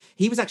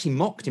he was actually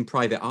mocked in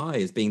private eye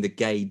as being the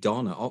gay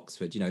don at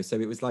Oxford, you know. So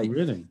it was like,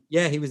 really?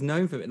 Yeah, he was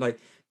known for it. Like,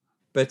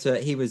 but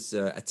he was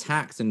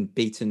attacked and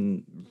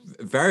beaten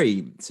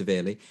very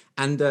severely.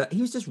 And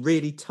he was just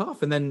really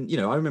tough. And then, you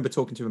know, I remember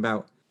talking to him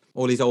about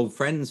all his old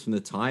friends from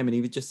the time, and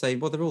he would just say,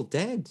 well, they're all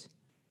dead.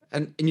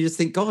 And you just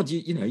think, God,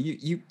 you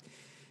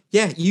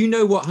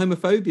know what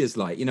homophobia is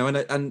like, you know,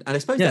 and I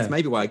suppose that's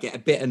maybe why I get a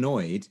bit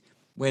annoyed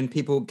when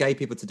gay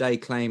people today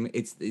claim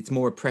it's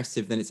more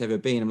oppressive than it's ever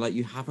been. I'm like,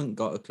 you haven't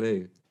got a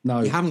clue.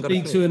 No, you haven't got a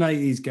speak clue. to an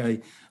 80s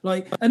gay.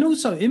 Like, and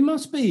also it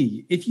must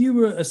be, if you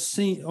were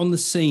on the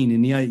scene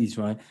in the 80s,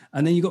 right?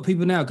 And then you got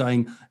people now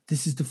going,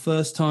 this is the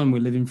first time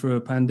we're living through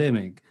a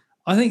pandemic.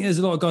 I think there's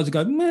a lot of guys who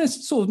go, man,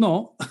 it's sort of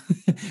not.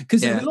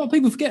 Because a lot of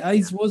people forget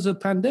AIDS was a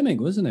pandemic,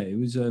 wasn't it? It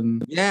was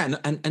Yeah,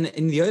 and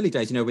in the early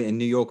days, you know, in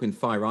New York and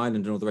Fire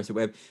Island and all the rest of it,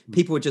 where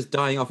people were just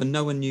dying off and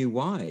no one knew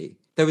why.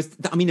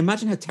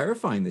 Imagine how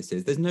terrifying this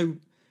is. There's no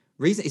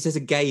reason. It's just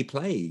a gay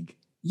plague.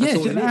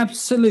 That's an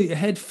absolute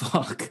head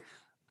fuck.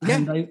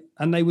 Yeah.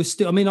 And they were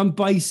still, I mean, I'm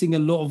basing a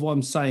lot of what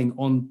I'm saying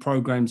on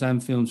programs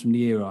and films from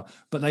the era,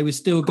 but they were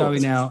still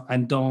going out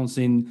and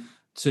dancing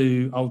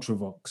to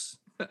Ultravox.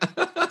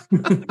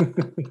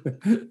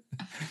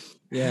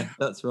 Yeah,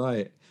 that's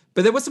right.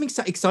 But there was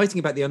something exciting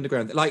about the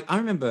underground. Like, I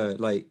remember,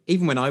 like,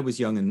 even when I was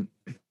young and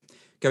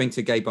going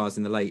to gay bars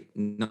in the late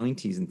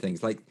 90s and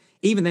things, like,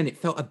 even then it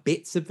felt a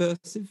bit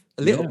subversive,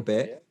 a little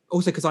bit.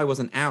 Also because I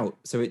wasn't out,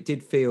 so it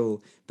did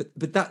feel.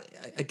 But that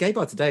a gay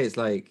bar today is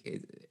like,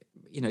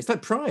 you know, it's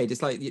like Pride.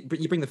 It's like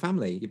you bring the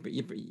family.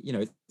 You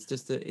know, it's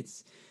just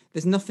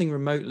there's nothing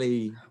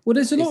remotely. Well,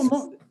 there's a lot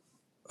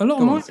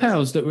of my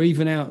pals that were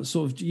even out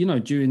sort of, you know,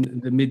 during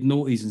the mid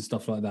noughties and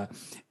stuff like that.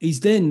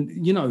 Is then,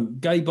 you know,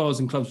 gay bars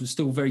and clubs were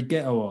still very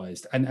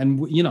ghettoized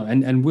and you know,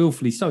 and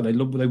willfully so. They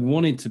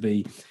wanted to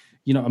be,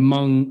 you know,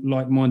 among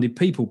like-minded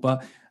people.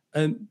 But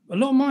a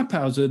lot of my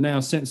pals are now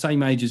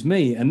same age as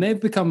me, and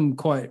they've become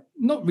quite,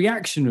 not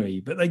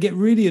reactionary, but they get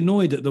really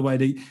annoyed at the way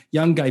the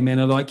young gay men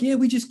are like, yeah,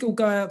 we just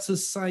go out to the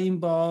same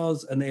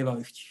bars. And they're like,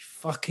 you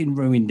fucking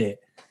ruined it.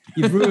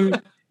 You've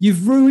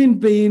ruined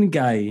being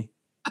gay.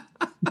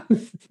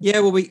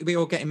 Yeah, well, we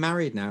all getting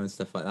married now and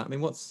stuff like that. I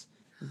mean, it's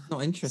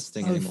not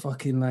interesting anymore.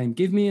 Fucking lame.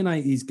 Give me an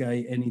 80s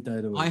gay any day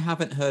of the week. I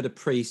haven't heard a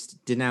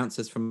priest denounce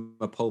us from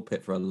a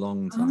pulpit for a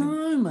long time.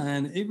 No,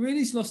 man. It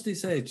really's lost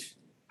its edge.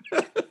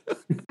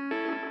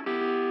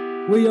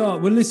 Well,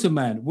 listen,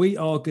 man, we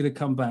are going to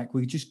come back.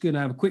 We're just going to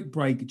have a quick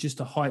break just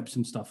to hype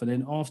some stuff. And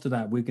then after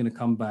that, we're going to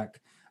come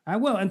back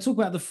and talk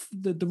about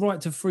the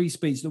right to free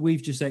speech that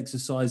we've just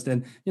exercised.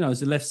 And, you know, as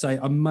the left say,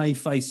 I may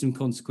face some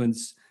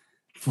consequence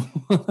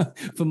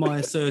for my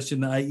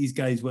assertion that 80s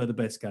gays were the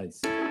best gays.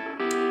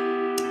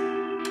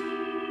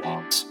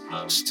 What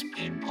most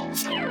people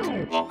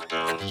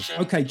think.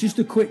 Okay, just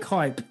a quick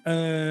hype.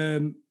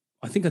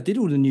 I think I did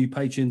all the new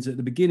patrons at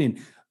the beginning.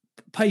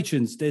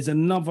 Patrons, there's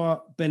another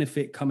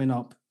benefit coming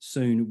up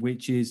soon,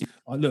 which is,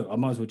 look, I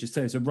might as well just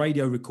say it's a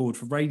radio record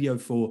for Radio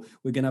 4.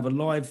 We're going to have a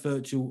live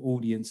virtual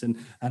audience, and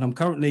I'm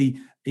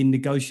currently I'm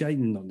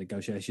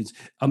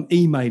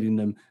emailing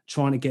them,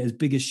 trying to get as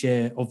big a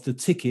share of the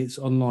tickets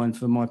online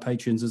for my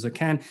patrons as I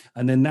can,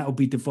 and then that will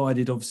be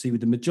divided, obviously,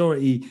 with the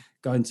majority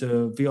going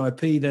to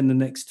VIP, then the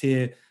next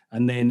tier,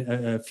 and then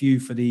a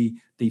few for the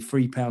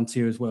 £3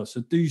 tier as well.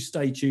 So do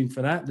stay tuned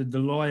for that. The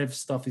live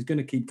stuff is going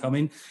to keep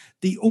coming.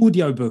 The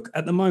audiobook,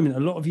 at the moment, a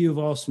lot of you have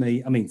asked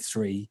me,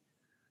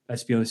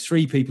 let's be honest,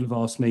 3 people have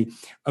asked me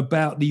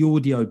about the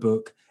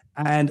audiobook.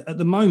 And at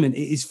the moment,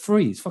 it is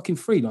free. It's fucking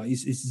free. Like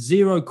it's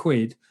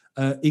 £0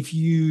 if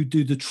you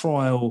do the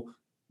trial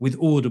with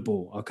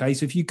Audible. Okay.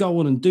 So if you go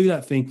on and do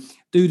that thing,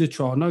 do the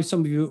trial. I know some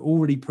of you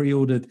already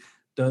pre-ordered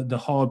the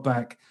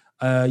hardback.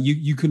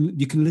 You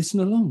can listen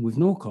along with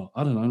Norcott.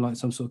 I don't know, like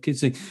some sort of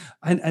kids thing.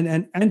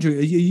 And Andrew,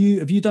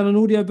 have you done an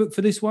audiobook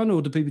for this one,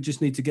 or do people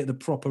just need to get the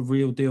proper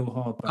real deal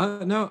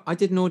hardback? No, I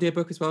did an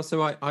audiobook as well,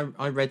 so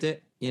I read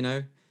it, you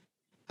know,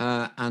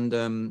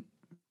 and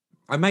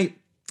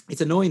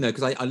it's annoying though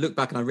because I look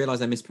back and I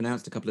realize I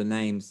mispronounced a couple of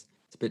names.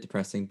 It's a bit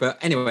depressing, but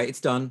anyway, it's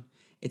done.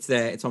 It's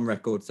there. It's on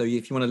record. So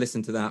if you want to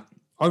listen to that,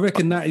 I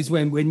reckon that is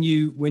when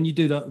you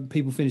do that,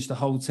 people finish the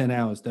whole 10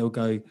 hours, they'll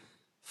go,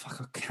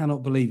 fuck, I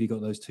cannot believe you got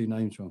those two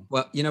names wrong.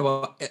 Well, you know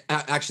what?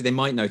 Actually, they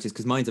might notice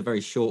because mine's a very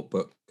short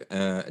book,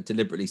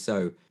 deliberately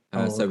so.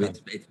 So okay.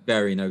 it's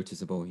very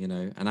noticeable, you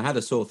know. And I had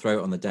a sore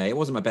throat on the day. It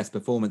wasn't my best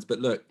performance, but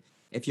look,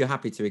 if you're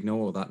happy to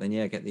ignore all that, then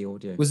yeah, get the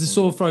audio. Was the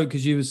sore throat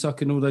because you were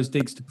sucking all those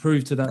dicks to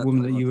prove to that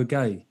woman that you were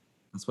gay?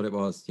 That's what it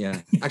was. Yeah.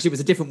 Actually, it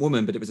was a different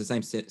woman, but it was the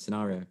same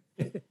scenario.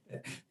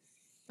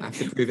 I have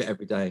to prove it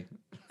every day.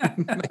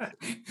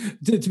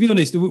 To be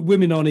honest,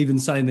 women aren't even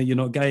saying that you're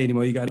not gay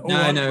anymore. You're going,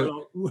 no,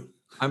 no.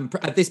 I'm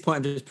at this point.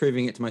 I'm just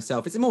proving it to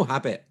myself. It's a more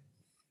habit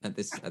at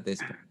this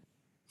point.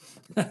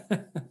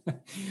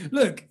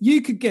 Look,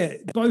 you could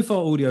get both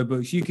our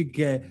audiobooks. You could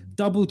get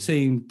Double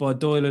Teamed by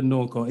Doyle and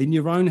Norcott in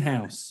your own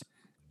house.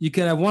 You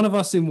could have one of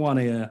us in one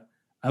ear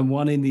and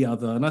one in the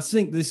other. And I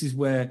think this is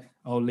where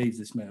I'll leave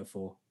this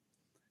metaphor.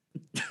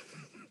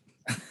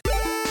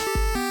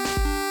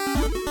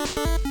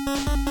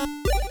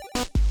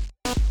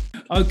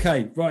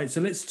 Okay, right. So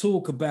let's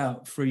talk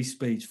about free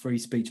speech. Free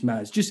speech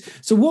matters.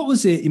 So what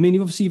was it? I mean,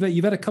 obviously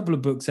you've had a couple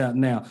of books out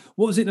now.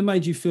 What was it that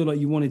made you feel like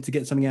you wanted to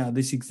get something out at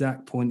this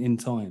exact point in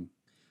time?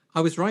 I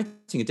was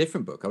writing a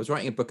different book. I was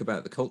writing a book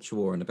about the culture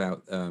war and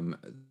about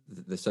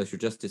the social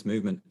justice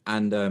movement,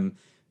 and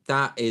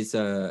that is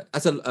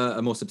that's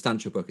a more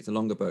substantial book. It's a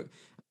longer book,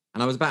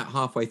 and I was about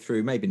halfway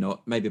through, maybe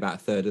not, maybe about a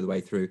third of the way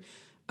through,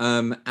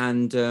 the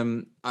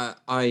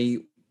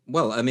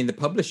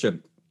publisher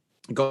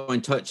got in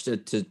touch to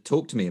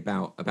talk to me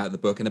about the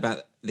book and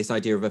about this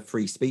idea of a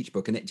free speech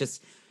book, and it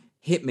just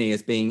hit me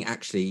as being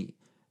actually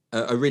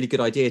a really good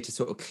idea to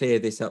sort of clear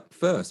this up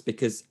first,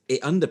 because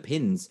it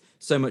underpins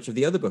so much of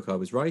the other book I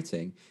was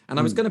writing, and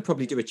I was going to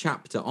probably do a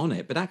chapter on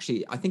it, but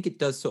actually I think it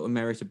does sort of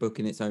merit a book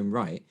in its own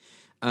right,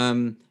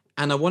 and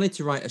I wanted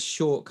to write a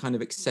short, kind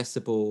of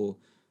accessible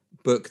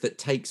book that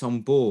takes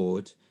on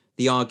board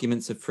the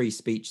arguments of free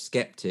speech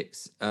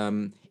skeptics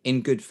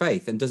in good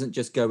faith, and doesn't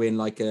just go in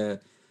like a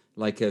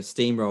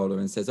steamroller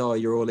and says, "Oh,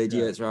 you're all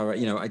idiots." Yeah.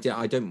 You know, I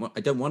don't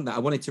want that. I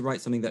wanted to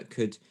write something that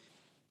could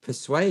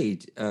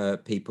persuade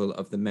people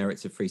of the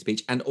merits of free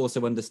speech, and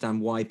also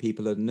understand why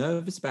people are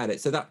nervous about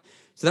it. So that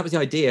was the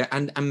idea.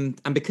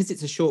 And because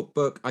it's a short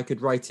book, I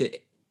could write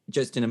it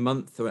just in a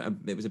month, or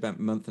it was about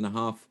a month and a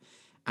half,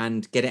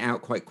 and get it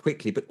out quite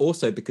quickly. But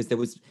also because it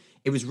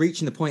was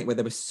reaching the point where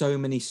there were so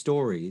many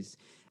stories.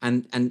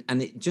 And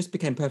it just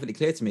became perfectly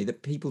clear to me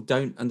that people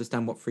don't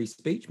understand what free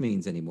speech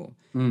means anymore.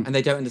 And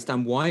they don't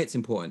understand why it's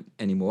important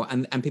anymore.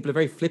 And people are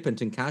very flippant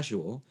and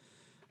casual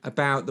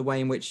about the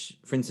way in which,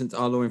 for instance,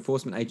 our law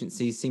enforcement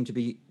agencies seem to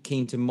be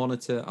keen to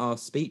monitor our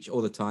speech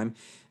all the time.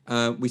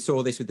 We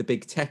saw this with the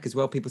big tech as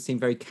well. People seem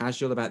very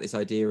casual about this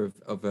idea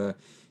of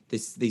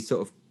these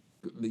sort of,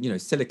 you know,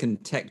 silicon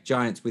tech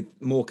giants with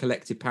more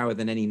collective power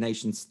than any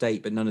nation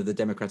state, but none of the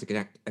democratic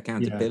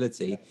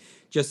accountability,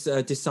 just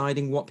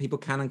deciding what people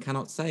can and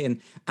cannot say.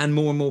 And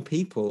more and more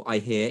people I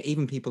hear,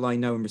 even people I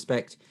know and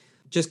respect,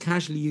 just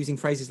casually using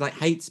phrases like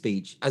hate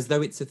speech as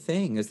though it's a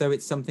thing, as though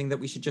it's something that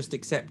we should just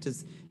accept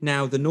as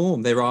now the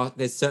norm.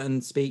 There's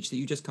certain speech that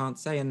you just can't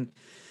say, and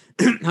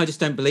I just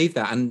don't believe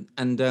that.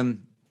 And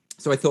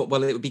so I thought,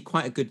 well, it would be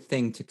quite a good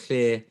thing to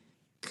clear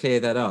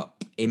that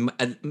up in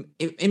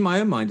my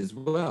own mind as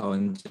well,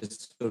 and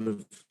just sort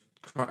of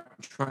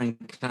try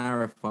and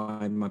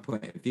clarify my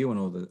point of view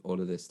on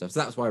all of this stuff. So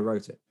that's why I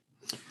wrote it.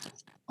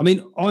 I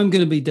mean, I'm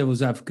going to be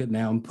devil's advocate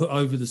now and put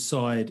over the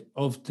side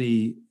of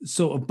the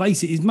sort of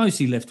basic, is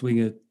mostly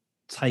left-winger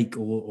take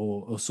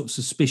or sort of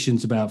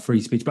suspicions about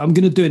free speech, but I'm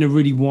going to do it in a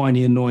really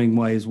whiny, annoying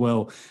way as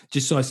well,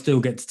 just so I still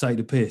get to take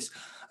the piss.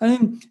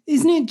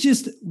 Isn't it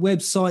just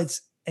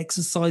websites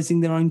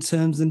exercising their own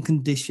terms and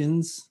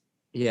conditions?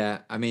 Yeah,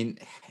 I mean,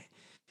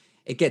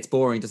 it gets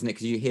boring, doesn't it?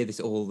 Because you hear this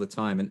all the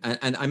time.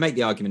 And I make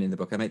the argument in the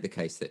book, I make the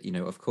case that, you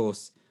know, of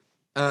course,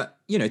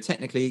 you know,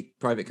 technically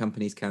private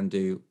companies can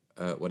do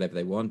whatever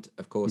they want.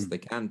 Of course they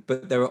can.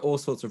 But there are all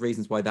sorts of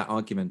reasons why that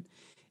argument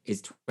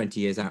is 20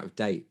 years out of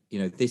date. You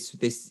know,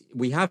 this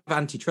we have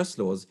antitrust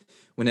laws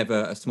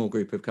whenever a small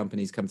group of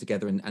companies come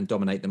together and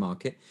dominate the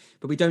market,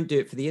 but we don't do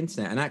it for the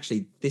internet. And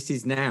actually, this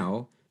is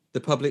now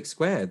the public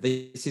square.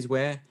 This is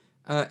where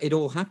it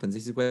all happens.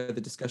 This is where the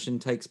discussion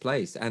takes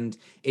place. And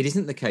it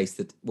isn't the case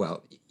that,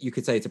 well, you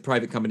could say it's a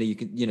private company. You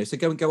could, you know, so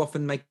go off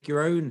and make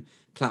your own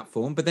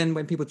platform. But then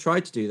when people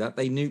tried to do that,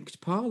 they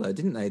nuked Parler,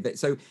 didn't they?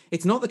 So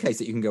it's not the case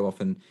that you can go off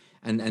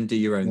and do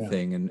your own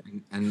thing.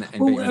 And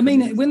well, I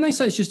mean, when they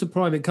say it's just a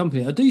private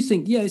company, I do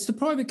think, it's the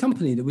private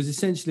company that was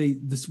essentially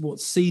what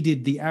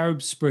seeded the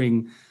Arab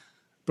Spring,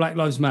 Black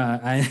Lives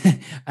Matter,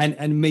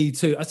 and Me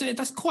Too. I say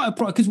that's quite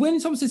a because when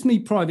someone says to me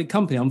private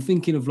company, I'm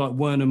thinking of like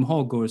Wernham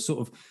Hogg or a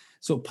sort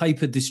of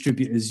paper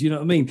distributors. You know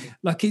what I mean?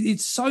 Like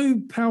it's so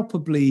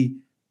palpably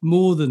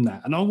more than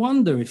that. And I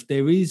wonder if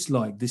there is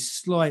like this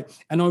slight,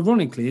 and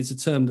ironically, it's a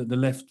term that the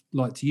left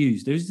like to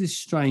use. There is this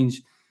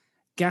strange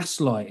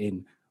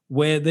gaslighting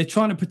where they're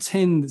trying to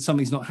pretend that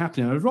something's not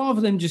happening. I'd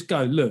rather them just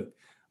go, look,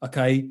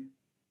 okay,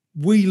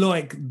 we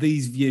like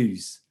these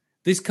views.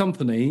 This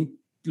company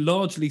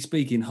largely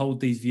speaking, hold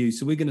these views,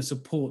 so we're going to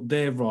support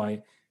their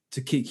right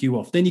to kick you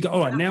off. Then you go,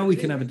 all right, now we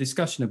can have a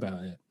discussion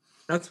about it.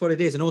 That's what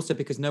it is. And also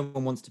because no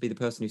one wants to be the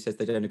person who says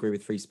they don't agree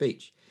with free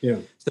speech. Yeah.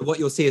 So what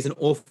you'll see is an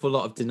awful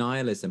lot of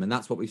denialism. And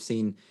that's what we've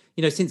seen,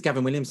 since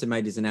Gavin Williamson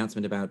made his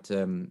announcement about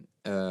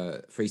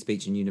free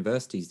speech in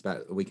universities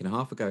about a week and a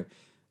half ago.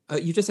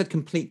 You just had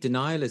complete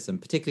denialism,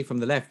 particularly from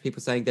the left,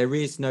 people saying there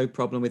is no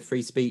problem with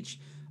free speech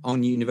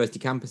on university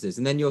campuses.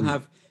 And then you'll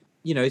have,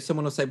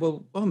 someone will say,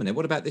 well, wait a minute,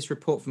 what about this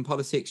report from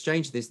Policy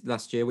Exchange this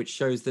last year, which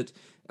shows that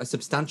a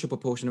substantial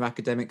proportion of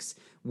academics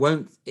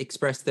won't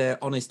express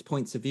their honest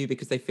points of view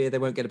because they fear they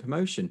won't get a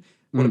promotion.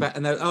 What about,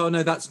 and they'll, oh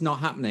no, that's not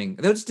happening.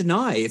 They'll just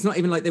deny. It's not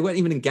even like they weren't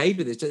even engaged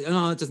with it. It's just,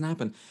 oh, it doesn't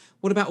happen.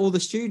 What about all the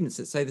students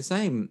that say the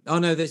same? Oh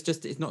no,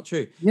 it's not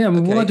true. Yeah, I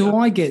mean, why do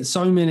I get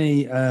so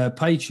many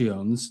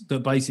Patreons that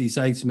basically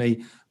say to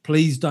me,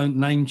 please don't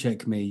name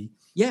check me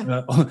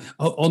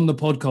on the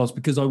podcast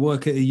because I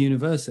work at a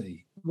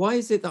university? Why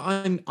is it that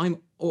I'm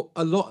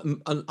a lot?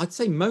 I'd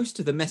say most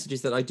of the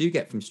messages that I do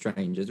get from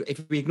strangers,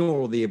 if we ignore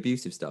all the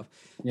abusive stuff,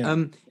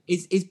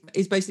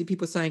 is basically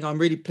people saying, "I'm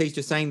really pleased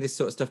you're saying this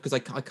sort of stuff because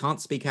I can't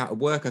speak out at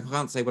work. I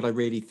can't say what I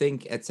really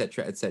think,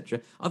 etc.,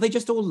 etc." Are they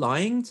just all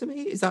lying to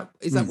me? Is that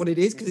what it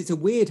is? Because it's a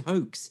weird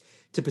hoax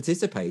to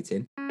participate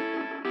in.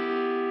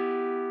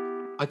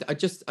 I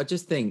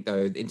just think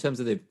though, in terms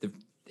of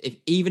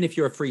even if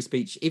you're a free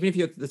speech, even if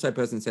you're the type of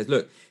person that says,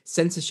 look,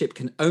 censorship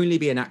can only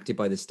be enacted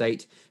by the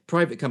state,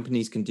 private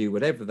companies can do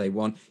whatever they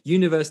want,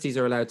 universities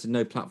are allowed to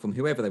no platform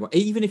whoever they want.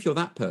 Even if you're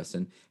that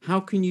person, how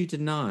can you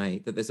deny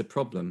that there's a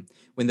problem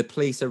when the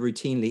police are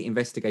routinely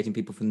investigating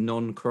people for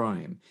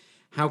non-crime?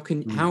 How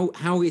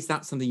is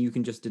that something you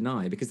can just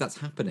deny? Because that's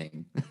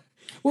happening.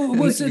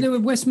 Well, so there were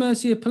West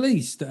Mercia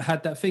police that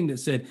had that thing that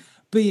said,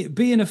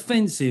 being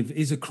offensive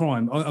is a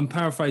crime. I'm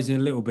paraphrasing a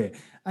little bit.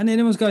 And then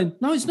everyone's going,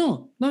 no, it's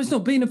not. No, it's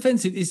not. Being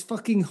offensive is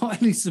fucking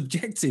highly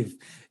subjective.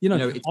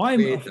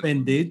 I'm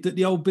offended that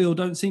the old Bill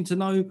don't seem to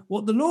know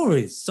what the law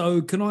is.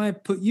 So can I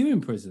put you in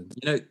prison?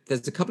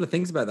 There's a couple of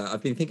things about that.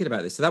 I've been thinking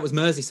about this. So that was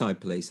Merseyside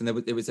police. And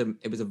it was a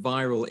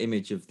viral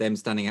image of them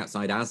standing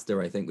outside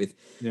Asda, I think, with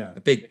a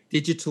big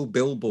digital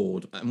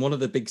billboard. And one of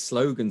the big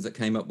slogans that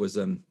came up was,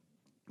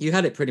 you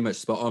had it pretty much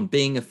spot on.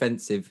 Being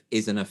offensive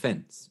is an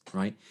offence,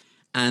 right?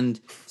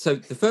 And so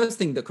the first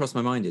thing that crossed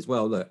my mind is,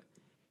 well, look,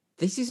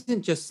 this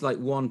isn't just like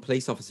one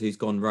police officer who's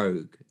gone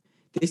rogue.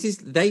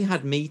 They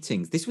had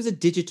meetings. This was a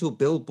digital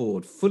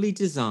billboard, fully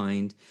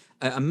designed,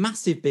 a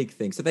massive big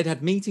thing. So they'd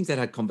had meetings, they'd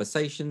had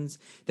conversations,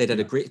 they'd had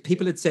agreed.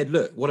 People had said,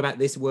 look, what about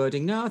this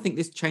wording? No, I think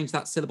this changed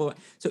that syllable.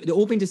 So it had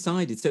all been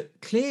decided. So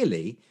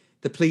clearly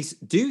the police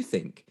do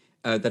think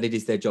that it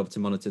is their job to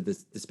monitor the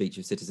speech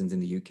of citizens in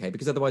the UK,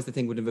 because otherwise the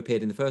thing wouldn't have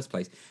appeared in the first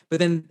place. But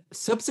then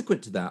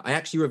subsequent to that, I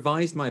actually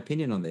revised my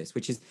opinion on this,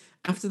 which is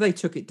after they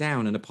took it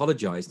down and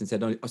apologized and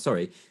said, oh,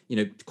 sorry,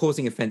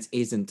 causing offence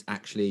isn't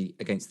actually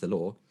against the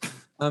law.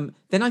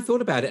 Then I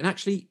thought about it, and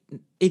actually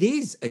it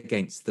is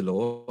against the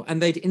law,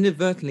 and they'd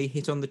inadvertently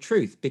hit on the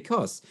truth,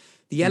 because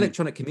the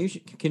Electronic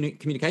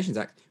Communications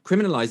Act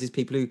criminalizes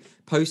people who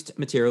post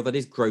material that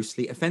is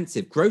grossly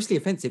offensive. Grossly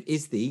offensive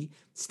is the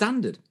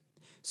standard.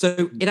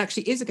 So it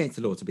actually is against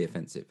the law to be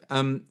offensive.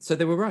 So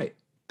they were right.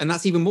 And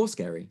that's even more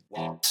scary.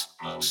 What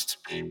most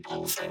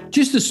people think.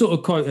 Just to sort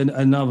of quote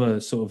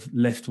another sort of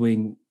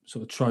left-wing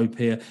sort of trope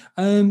here.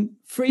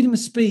 Freedom of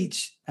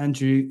speech,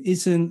 Andrew,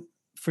 isn't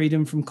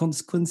freedom from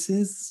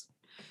consequences.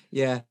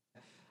 Yeah.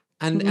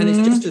 And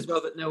it's just as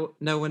well that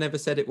no one ever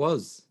said it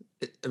was.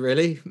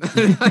 Really?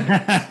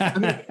 I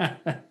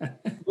mean,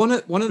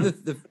 one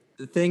of the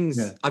things,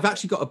 I've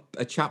actually got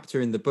a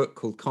chapter in the book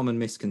called Common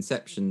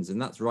Misconceptions,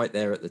 and that's right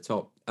there at the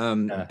top,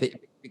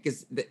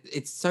 because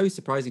it's so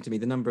surprising to me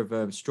the number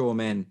of straw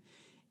men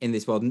in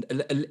this world.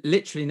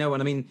 Literally no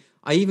one. I mean,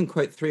 I even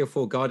quote 3 or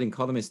 4 Guardian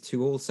columnists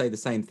who all say the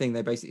same thing.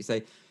 They basically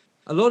say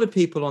a lot of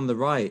people on the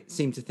right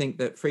seem to think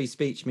that free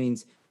speech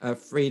means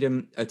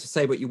freedom to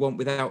say what you want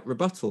without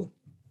rebuttal.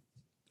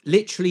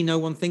 Literally no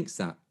one thinks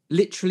that.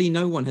 Literally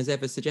no one has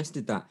ever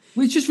suggested that.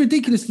 Well, it's just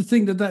ridiculous to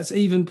think that that's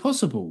even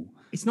possible.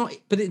 It's not,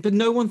 but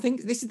no one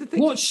thinks. This is the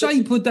thing. What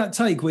shape would that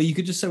take, where you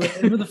could just say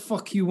whatever the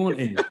fuck you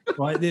wanted,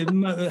 right?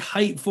 The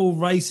hateful,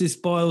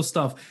 racist, bile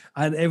stuff,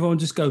 and everyone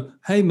just go,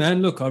 "Hey,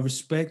 man, look, I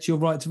respect your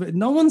right to."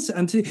 No one's,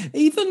 and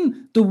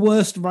even the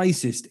worst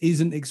racist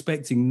isn't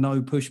expecting no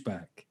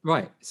pushback.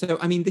 Right. So,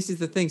 I mean, this is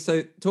the thing.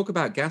 So, talk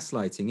about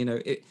gaslighting.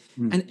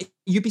 And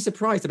you'd be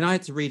surprised. I mean, I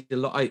had to read a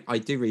lot. I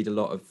do read a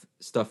lot of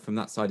stuff from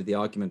that side of the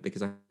argument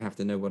because I have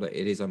to know what it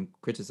is I'm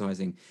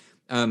criticizing,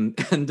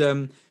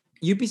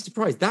 you'd be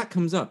surprised that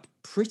comes up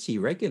pretty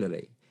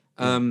regularly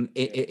in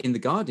the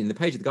Guardian, the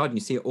page of the Guardian.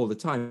 You see it all the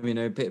time.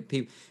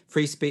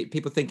 Free speech.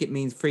 People think it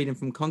means freedom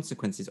from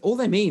consequences. All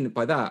they mean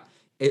by that,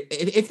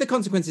 if the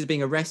consequence is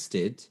being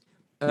arrested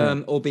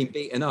or being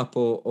beaten up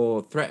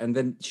or threatened,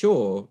 then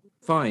sure,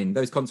 fine,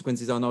 those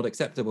consequences are not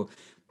acceptable.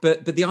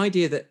 But the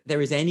idea that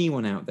there is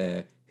anyone out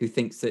there who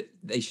thinks that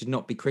they should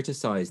not be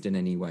criticized in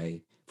any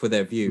way for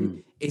their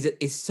view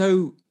is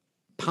so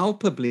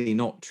palpably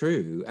not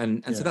true.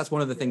 And so that's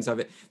one of the things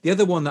the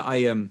other one that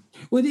I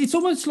well, it's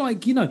almost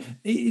like,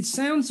 it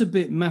sounds a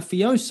bit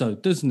mafioso,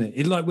 doesn't it?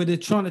 It's like where they're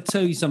trying to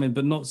tell you something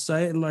but not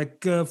say it,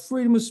 like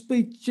freedom of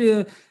speech.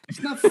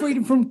 It's not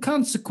freedom from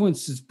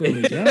consequences,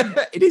 Billy.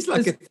 Yeah? It is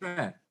like a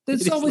threat.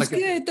 There's always,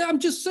 I'm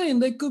just saying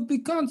there could be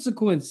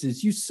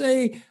consequences. You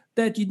say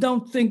that you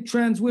don't think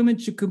trans women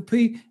should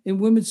compete in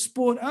women's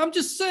sport. I'm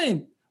just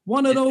saying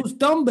one of those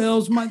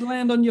dumbbells might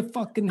land on your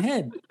fucking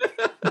head.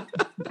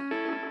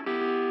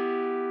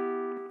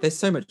 There's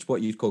so much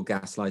what you'd call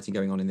gaslighting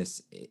going on in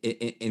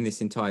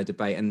this entire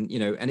debate, and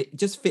and it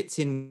just fits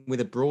in with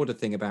a broader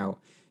thing about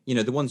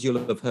the ones you'll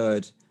have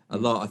heard a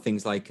lot are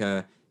things like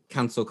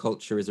cancel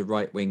culture is a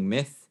right-wing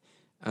myth,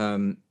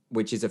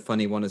 which is a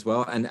funny one as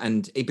well,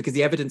 because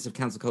the evidence of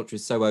cancel culture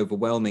is so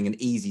overwhelming and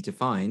easy to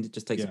find, it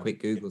just takes a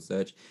quick Google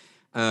search,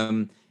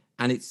 or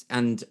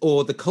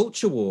the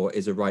culture war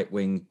is a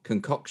right-wing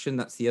concoction.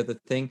 That's the other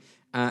thing.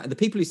 The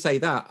people who say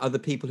that are the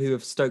people who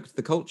have stoked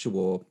the culture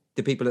war.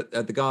 The people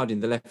at the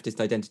Guardian, the leftist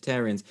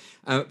identitarians.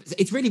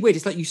 It's really weird.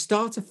 It's like you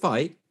start a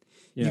fight,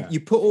 you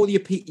put all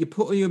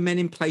your men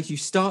in place, you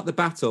start the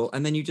battle,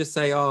 and then you just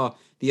say, "Oh,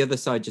 the other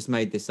side just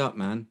made this up,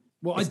 man."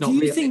 Well, do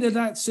you think that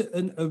that's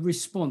a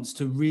response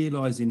to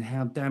realizing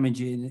how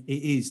damaging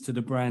it is to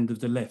the brand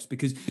of the left?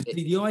 Because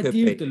the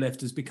idea of the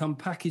left has become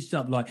packaged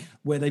up, like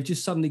where they've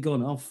just suddenly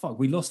gone, "Oh fuck,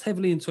 we lost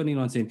heavily in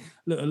 2019."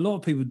 Look, a lot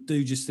of people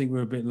do just think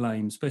we're a bit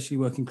lame, especially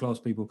working class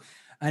people.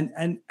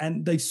 And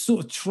they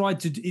sort of tried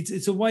to.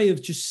 It's a way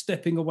of just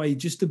stepping away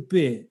just a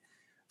bit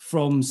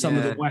from some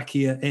of the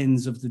wackier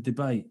ends of the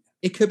debate.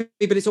 It could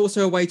be, but it's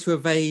also a way to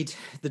evade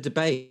the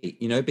debate,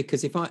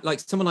 because if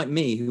someone like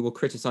me who will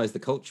criticize the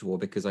culture war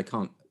because I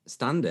can't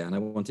stand it and I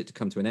want it to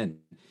come to an end,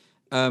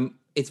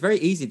 it's very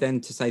easy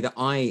then to say that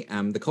I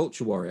am the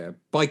culture warrior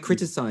by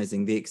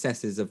criticizing the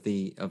excesses of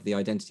the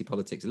identity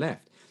politics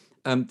left.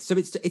 So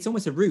it's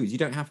almost a ruse. You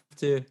don't have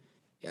to.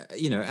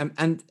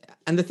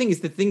 And the thing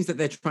is, the things that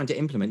they're trying to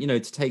implement, to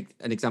take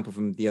an example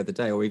from the other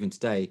day or even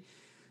today,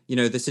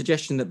 the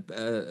suggestion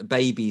that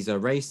babies are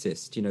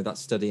racist, that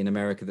study in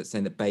America that's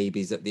saying that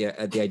babies at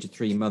the age of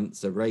 3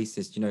 months are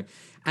racist,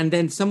 and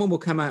then someone will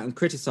come out and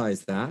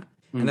criticize that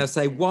and they'll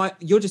say, why,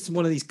 you're just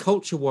one of these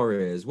culture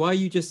warriors. Why are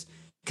you just,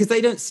 because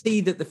they don't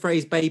see that the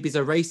phrase babies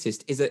are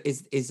racist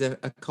is a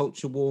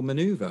culture war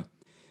maneuver.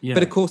 Yeah.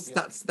 But of course,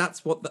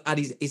 that's what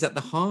is at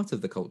the heart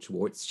of the culture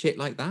war. It's shit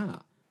like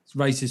that.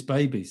 Racist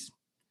babies.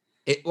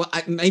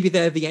 Maybe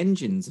they're the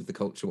engines of the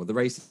culture war, the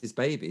racist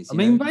babies. I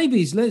mean,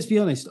 babies, let's be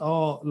honest,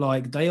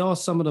 they are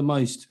some of the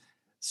most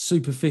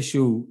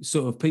superficial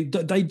sort of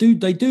people. They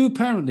do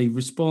apparently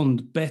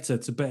respond better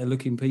to better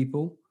looking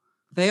people.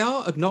 They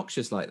are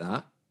obnoxious like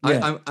that.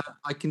 Yeah.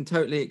 I can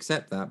totally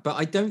accept that, but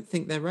I don't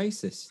think they're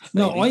racist.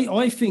 No,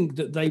 I think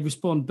that they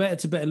respond better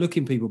to better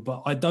looking people,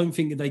 but I don't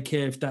think that they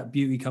care if that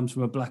beauty comes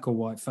from a black or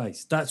white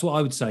face. That's what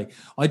I would say.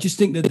 I just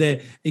think that they're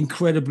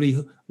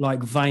incredibly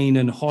vain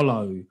and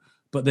hollow,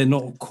 but they're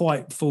not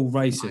quite full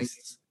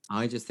racists.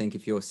 I just think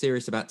if you're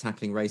serious about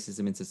tackling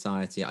racism in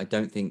society, I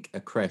don't think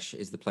a creche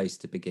is the place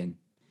to begin.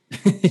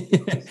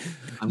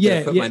 I'm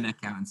going to put my neck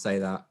out and say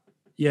that.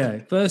 Yeah,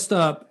 first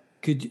up,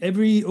 could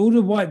all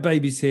the white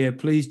babies here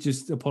please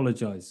just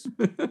apologize?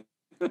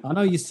 I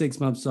know you're 6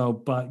 months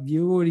old, but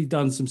you've already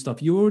done some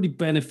stuff. You're already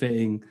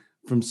benefiting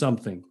from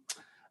something.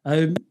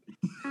 Here's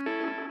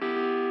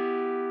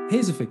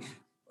the thing.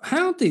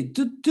 How do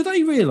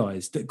they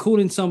realize that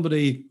calling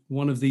somebody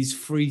one of these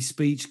free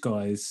speech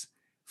guy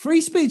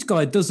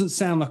doesn't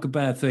sound like a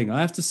bad thing?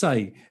 I have to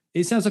say,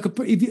 it sounds like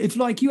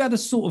if you had a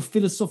sort of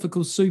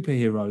philosophical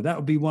superhero, that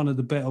would be one of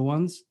the better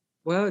ones.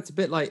 Well, it's a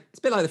bit like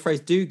the phrase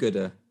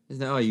 "do-gooder."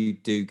 Isn't it? Oh, you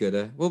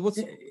do-gooder. Well,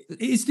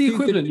 it's the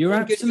equivalent. You're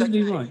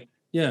absolutely right.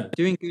 Yeah,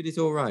 doing good is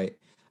all right.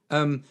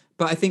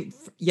 But I think,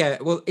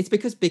 well, it's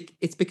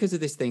because of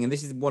this thing, and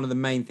this is one of the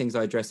main things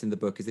I address in the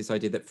book, is this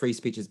idea that free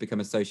speech has become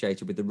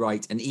associated with the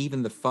right and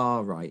even the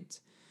far right,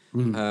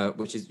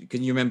 which is,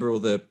 can you remember all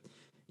the,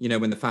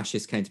 when the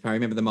fascists came to power?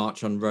 Remember the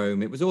March on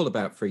Rome? It was all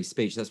about free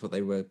speech. That's what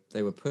they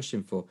were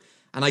pushing for,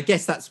 and I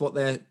guess that's what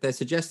they're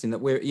suggesting, that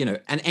we're,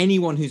 and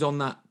anyone who's on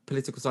that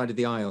political side of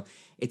the aisle,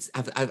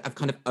 I've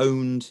kind of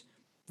owned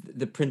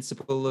the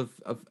principle of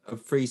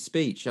free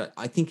speech.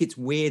 I think it's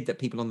weird that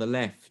people on the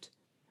left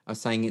are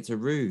saying it's a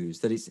ruse,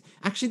 that it's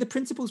actually the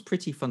principle's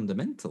pretty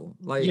fundamental.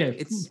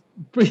 It's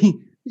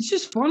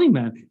just funny,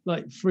 man.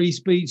 Like free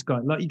speech guy,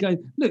 you go,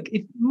 look,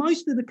 if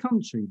most of the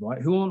country,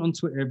 right, who aren't on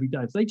Twitter every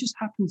day, if they just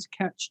happen to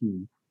catch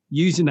you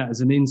using that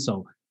as an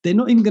insult, they're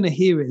not even going to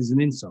hear it as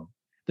an insult.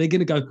 They're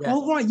going to go,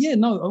 oh, right, yeah,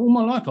 no, all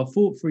my life I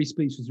thought free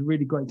speech was a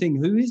really great thing.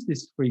 Who is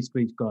this free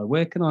speech guy?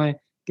 Where can I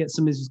get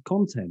some of his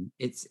content?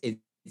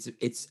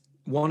 It's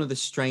one of the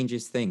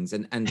strangest things.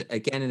 And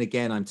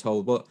again, I'm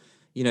told, well,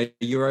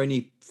 you're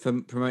only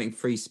promoting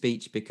free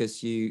speech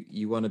because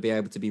you want to be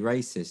able to be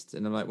racist.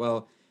 And I'm like,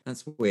 well,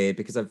 that's weird,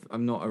 because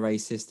I'm not a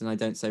racist and I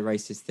don't say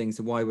racist things.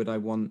 So why would I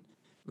want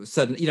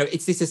suddenly,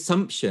 it's this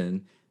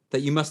assumption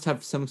that you must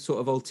have some sort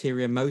of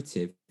ulterior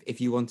motive if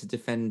you want to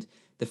defend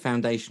the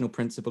foundational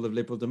principle of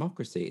liberal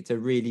democracy. It's a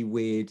really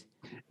weird,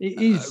 It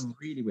is. a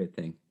really weird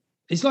thing.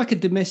 It's like a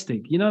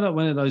domestic, like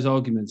one of those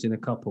arguments in a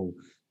couple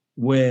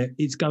where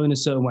it's going a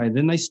certain way.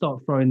 Then they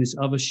start throwing this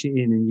other shit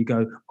in and you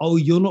go, oh,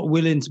 you're not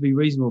willing to be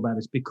reasonable about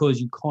this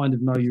because you kind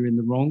of know you're in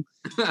the wrong.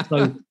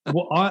 So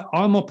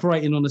I'm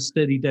operating on a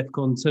steady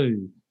DEFCON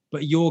 2,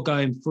 but you're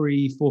going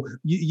 3, 4.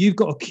 You've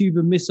got a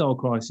Cuban Missile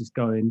Crisis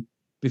going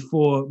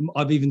before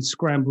I've even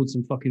scrambled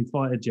some fucking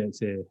fighter jets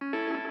here.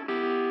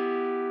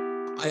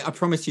 I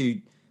promise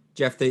you,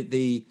 Jeff,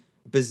 the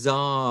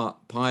bizarre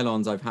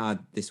pylons I've had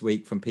this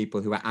week from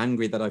people who are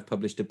angry that I've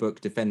published a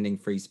book defending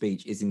free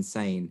speech is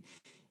insane.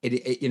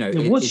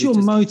 What's your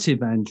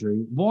motive,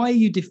 Andrew? Why are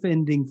you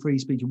defending free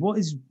speech? What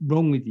is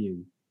wrong with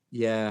you?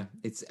 Yeah,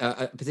 it's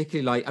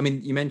particularly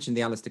you mentioned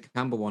the Alistair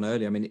Campbell one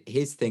earlier. I mean,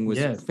 his thing was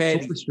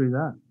fairly through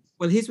that.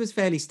 Well, his was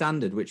fairly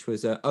standard, which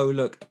was, oh,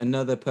 look,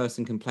 another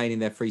person complaining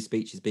their free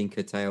speech is being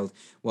curtailed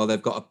while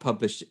they've got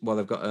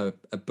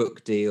a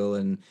book deal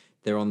and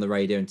they're on the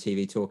radio and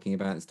TV talking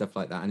about it and stuff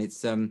like that. And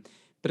it's,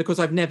 but of course,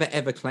 I've never,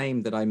 ever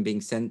claimed that I'm being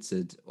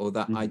censored or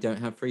that I don't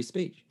have free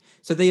speech.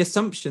 So the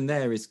assumption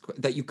there is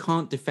that you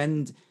can't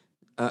defend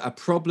a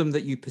problem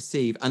that you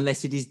perceive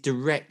unless it is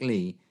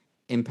directly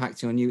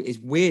impacting on you is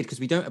weird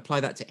because we don't apply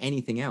that to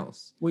anything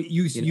else. Well,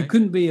 you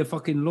couldn't be a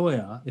fucking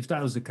lawyer if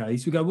that was the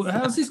case. We go, well,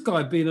 how's this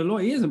guy being a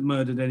lawyer? He hasn't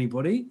murdered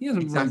anybody. He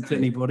hasn't raped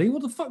anybody.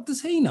 What the fuck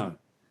does he know?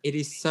 It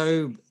is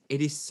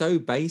so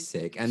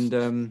basic,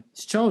 and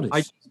it's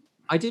childish.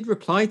 I did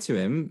reply to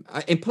him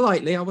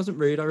impolitely. I wasn't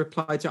rude. I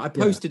replied to him. I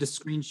posted a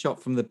screenshot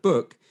from the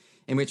book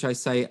in which I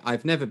say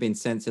I've never been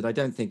censored. I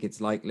don't think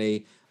it's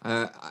likely.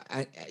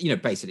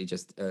 Basically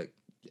just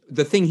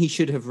the thing he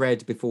should have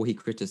read before he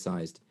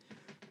criticised.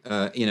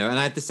 And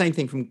I had the same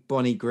thing from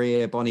Bonnie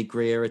Greer. Bonnie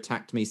Greer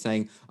attacked me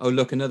saying, "Oh,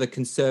 look, another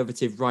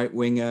conservative right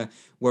winger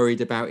worried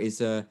about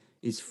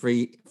his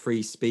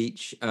free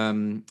speech."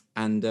 And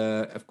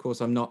of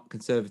course, I'm not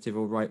conservative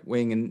or right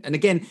wing. And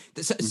again,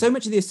 so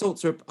much of the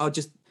assaults are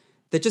just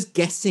they're just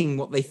guessing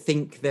what they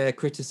think they're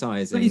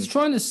criticizing. But he's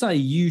trying to say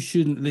you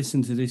shouldn't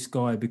listen to this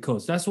guy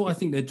because that's what I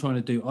think they're trying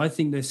to do. I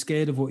think they're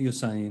scared of what you're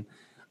saying.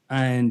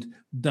 And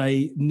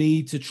they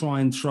need to try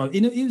and throw.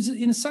 It was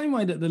in the same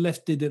way that the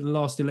left did at the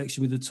last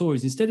election with the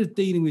Tories. Instead of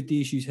dealing with the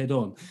issues head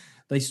on,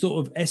 they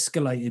sort of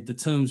escalated the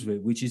terms of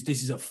it, which is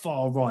this is a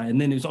far right.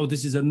 And then it was,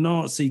 this is a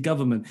Nazi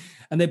government.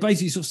 And they're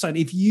basically sort of saying,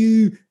 if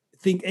you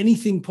think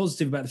anything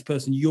positive about this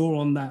person, you're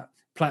on that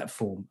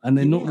platform. And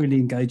they're not really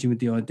engaging with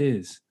the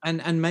ideas.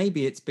 And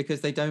maybe it's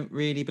because they don't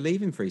really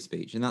believe in free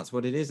speech, and that's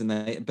what it is. And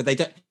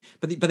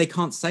they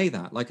can't say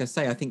that. Like I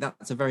say, I think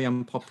that's a very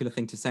unpopular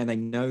thing to say. And they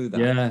know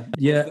that.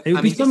 Yeah. It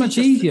would be so much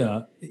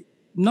easier.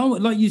 No,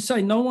 like you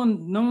say, no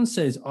one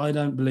says I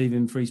don't believe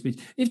in free speech.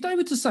 If they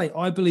were to say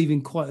I believe in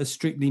quite a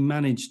strictly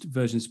managed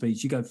version of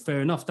speech, you go, fair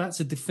enough.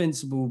 That's a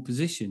defensible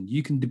position.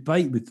 You can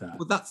debate with that.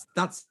 Well,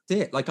 that's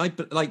it. Like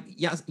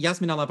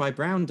Yasmin Alabai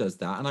Brown does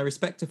that, and I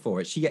respect her for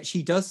it.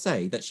 She does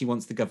say that she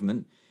wants the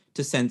government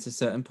to censor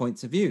certain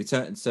points of view,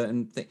 certain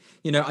things.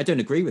 I don't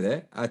agree with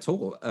it at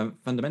all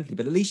fundamentally,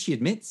 but at least she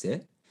admits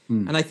it.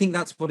 And I think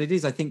that's what it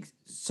is. I think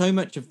so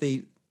much of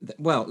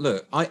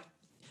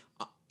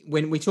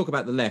when we talk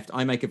about the left,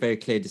 I make a very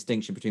clear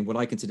distinction between what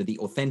I consider the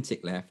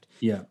authentic left,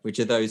 which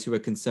are those who are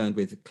concerned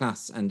with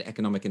class and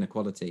economic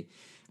inequality,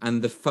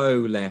 and the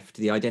faux left,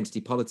 the identity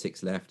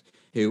politics left,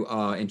 who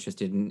are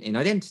interested in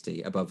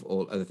identity above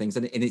all other things.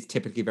 And it's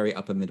typically very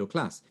upper middle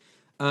class.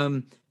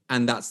 And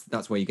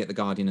that's where you get the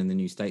Guardian and the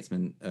New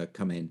Statesman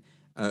come in,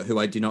 who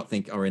I do not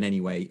think are in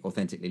any way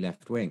authentically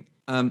left wing.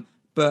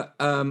 But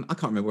I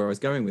can't remember where I was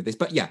going with this.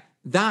 But yeah,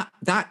 that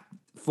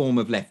form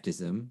of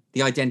leftism,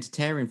 the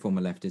identitarian form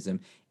of leftism,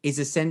 is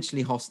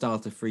essentially hostile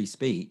to free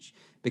speech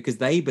because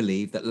they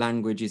believe that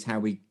language is how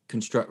we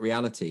construct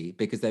reality,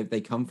 because they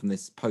come from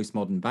this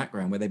postmodern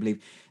background where they believe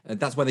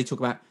that's why they talk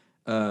about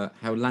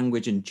how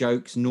language and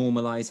jokes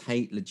normalize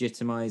hate,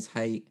 legitimize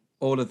hate,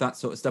 all of that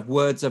sort of stuff.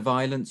 Words of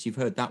violence, you've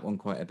heard that one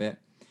quite a bit.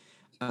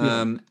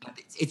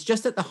 It's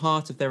just at the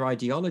heart of their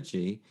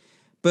ideology,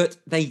 but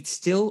they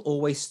still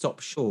always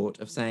stop short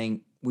of saying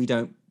we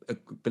don't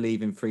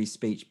believe in free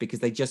speech because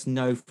they just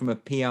know from a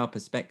PR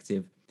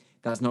perspective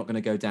that's not going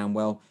to go down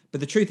well.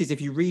 But the truth is,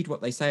 if you read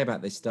what they say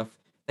about this stuff,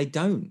 they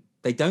don't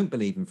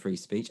believe in free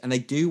speech, and they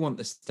do want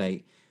the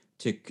state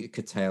to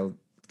curtail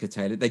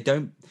it. They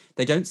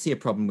don't see a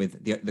problem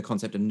with the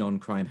concept of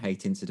non-crime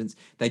hate incidents.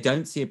 They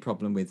don't see a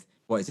problem with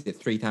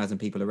 3,000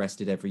 people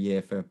arrested every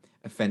year for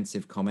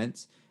offensive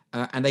comments,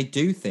 and they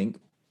do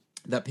think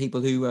that people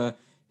who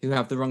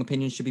have the wrong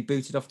opinion should be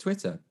booted off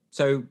Twitter.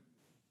 So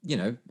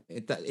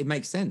it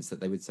makes sense that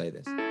they would say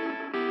this.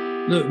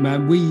 Look,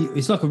 man,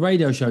 it's like a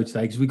radio show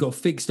today because we've got a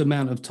fixed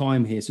amount of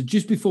time here. So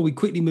just before we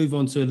quickly move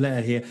on to a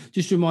letter here,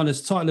 just remind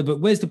us, title of the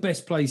book, where's the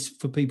best place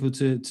for people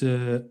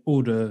to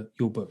order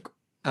your book?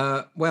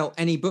 Well,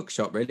 any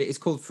bookshop, really. It's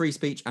called Free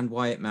Speech and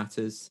Why It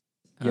Matters.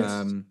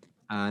 Yes. You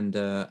can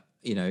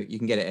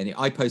get it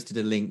I posted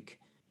a link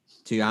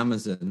to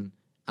Amazon,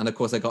 And of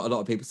course, I got a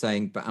lot of people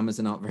saying, but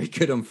Amazon aren't very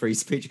good on free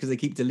speech because they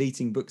keep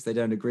deleting books they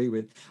don't agree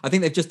with. I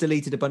think they've just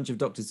deleted a bunch of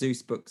Dr.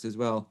 Seuss books as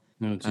well.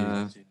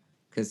 Because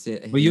he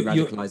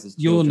radicalizes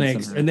you're children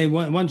next. somehow. And then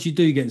once you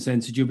do get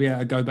censored, you'll be able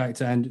to go back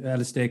to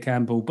Alistair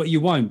Campbell, but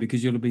you won't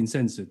because you'll have been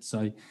censored.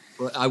 So,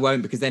 well, I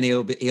won't, because then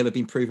he'll have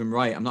been proven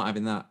right. I'm not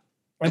having that.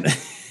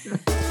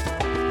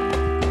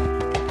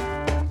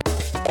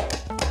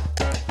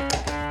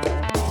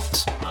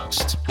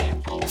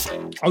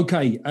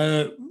 Okay,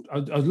 I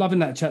was loving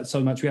that chat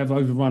so much. We have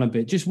overrun a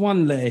bit. Just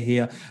one letter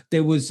here.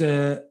 There was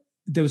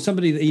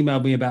somebody that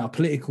emailed me about a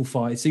political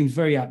fight. It seems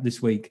very apt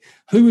this week.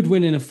 Who would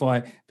win in a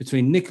fight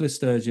between Nicola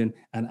Sturgeon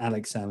and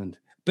Alex Salmond?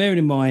 Bearing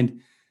in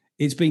mind,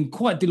 it's been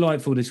quite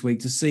delightful this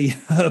week to see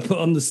her put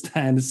on the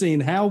stand and seeing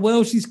how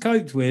well she's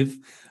coped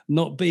with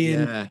not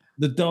being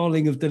the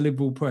darling of the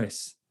liberal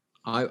press.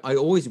 I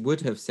always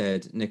would have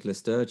said Nicola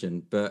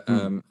Sturgeon, but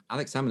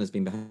Alex Salmond has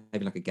been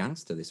behaving like a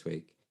gangster this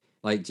week.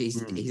 Like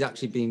he's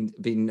actually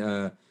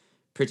been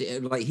pretty,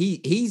 like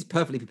he's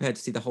perfectly prepared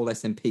to see the whole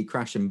SNP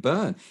crash and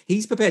burn.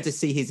 He's prepared to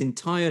see his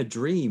entire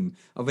dream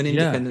of an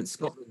independent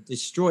Scotland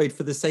destroyed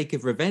for the sake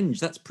of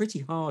revenge. That's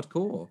pretty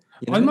hardcore.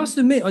 You know? I must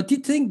admit, I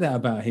did think that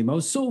about him. I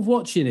was sort of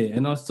watching it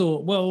and I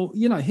thought, well,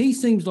 you know, he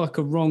seems like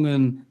a wrong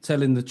un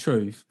telling the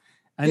truth.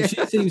 And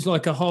she seems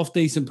like a half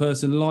decent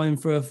person lying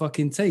for her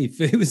fucking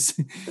teeth.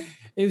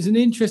 It was an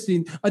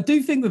interesting. I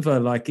do think with her,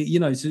 like, you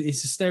know, it's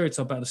a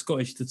stereotype about the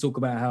Scottish to talk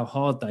about how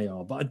hard they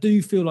are. But I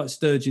do feel like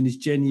Sturgeon is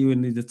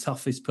genuinely the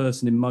toughest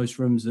person in most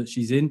rooms that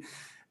she's in.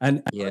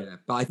 And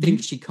but I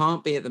think she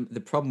can't be at the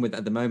problem with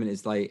at the moment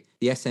is like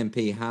the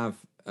SNP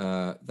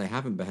they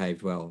haven't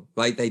behaved well.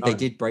 Like they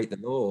did break the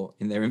law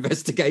in their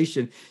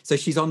investigation, so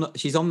she's on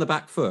the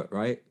back foot,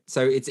 right?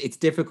 So it's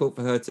difficult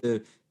for her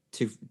to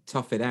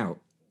tough it out.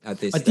 At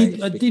this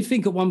stage. I did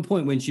think at one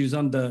point when she was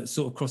under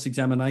sort of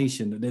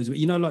cross-examination that there's,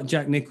 you know, like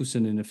Jack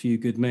Nicholson in A Few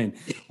Good Men,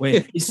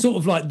 where it's sort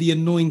of like the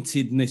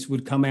anointedness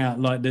would come out,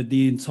 like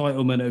the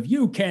entitlement of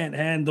you can't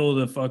handle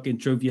the fucking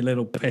truth, you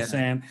little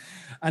pissant.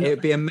 And it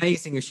would be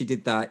amazing if she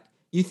did that.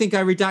 You think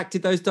I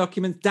redacted those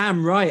documents?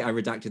 Damn right, I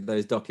redacted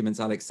those documents,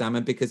 Alex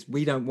Salmond, because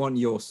we don't want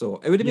your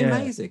sort. It would have been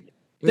amazing.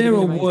 There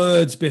are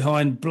words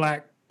behind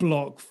black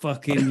block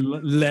fucking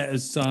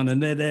letters, son,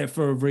 and they're there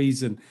for a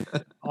reason.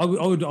 I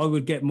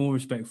would get more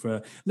respect for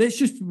her.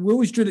 We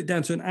always drill it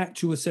down to an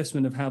actual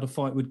assessment of how the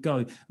fight would go.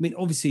 I mean,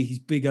 obviously he's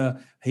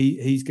bigger.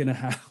 He's going to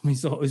have. I mean,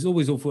 it's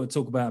always awful to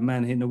talk about a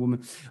man hitting a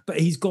woman,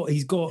 but he's got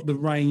the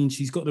range.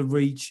 He's got the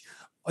reach.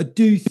 I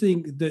do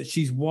think that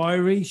she's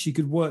wiry. She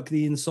could work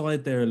the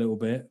inside there a little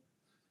bit.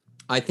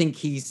 I think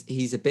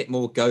he's a bit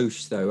more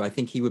gauche though. I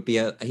think he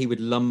would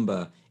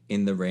lumber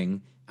in the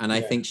ring. And I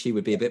think she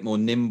would be a bit more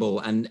nimble.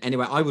 And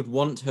anyway, I would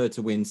want her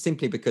to win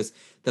simply because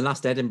the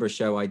last Edinburgh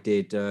show I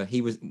did,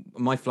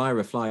 my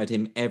flyer flyered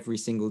him every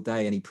single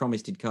day and he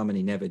promised he'd come and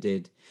he never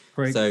did.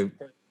 Great. So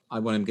I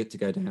want him to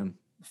go down.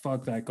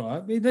 Fuck that guy.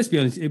 I mean, let's be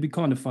honest, it'd be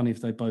kind of funny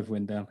if they both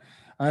went down.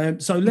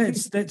 So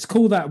let's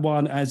call that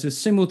one as a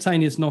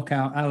simultaneous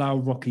knockout a la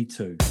Rocky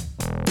 2.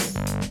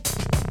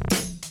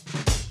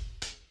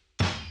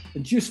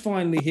 And just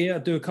finally here, I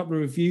do a couple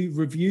of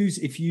reviews.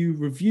 If you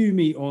review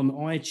me on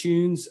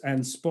iTunes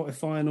and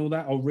Spotify and all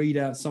that, I'll read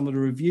out some of the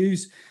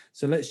reviews.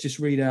 So let's just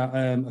read out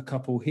a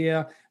couple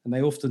here. And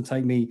they often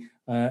take me,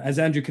 as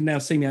Andrew can now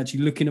see me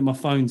actually looking at my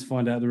phone to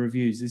find out the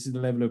reviews. This is the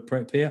level of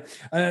prep here.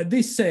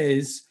 This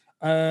says,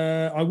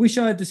 I wish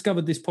I had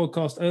discovered this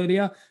podcast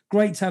earlier.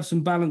 Great to have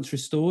some balance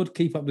restored.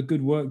 Keep up the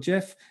good work,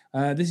 Jeff.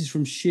 This is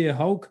from Sheer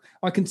Hulk.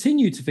 I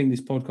continue to think this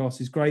podcast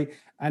is great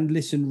and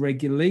listen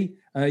regularly.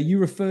 You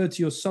referred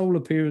to your sole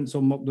appearance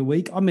on Mock the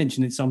Week. I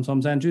mention it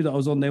sometimes, Andrew, that I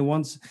was on there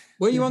once.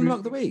 Were you on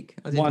Mock the Week?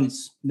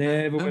 Once.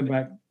 Never went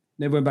back.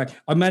 Never went back.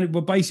 I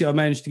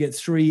managed to get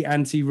 3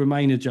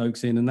 anti-Remainer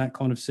jokes in, and that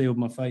kind of sealed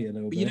my fate a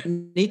little bit. You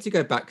don't need to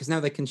go back because now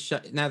they can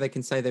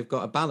say they've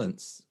got a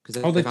balance.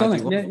 They've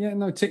done it. Yeah.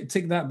 No, tick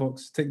that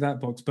box. Tick that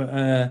box.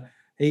 But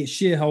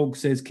Sheer Hulk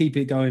says, keep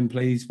it going,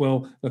 please.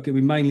 Well, look, it'll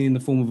be mainly in the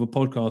form of a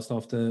podcast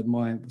after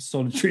my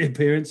solitary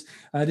appearance.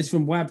 This is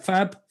from Wab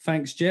Fab.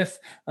 Thanks, Jeff.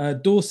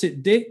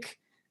 Dorset Dick.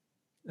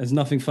 There's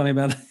nothing funny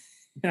about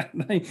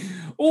that.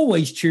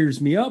 Always cheers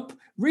me up.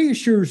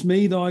 Reassures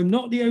me that I'm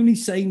not the only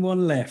sane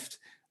one left.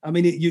 I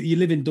mean, you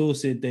live in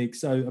Dorset, Dick.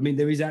 So, I mean,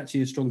 there is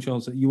actually a strong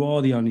chance that you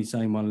are the only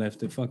sane one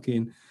left. That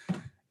fucking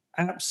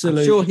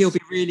absolutely. I'm sure he'll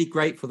be really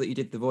grateful that you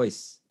did the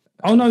voice.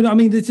 Oh, no. I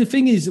mean, the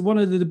thing is, one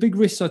of the big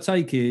risks I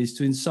take here is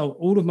to insult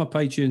all of my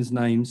Patreons'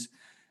 names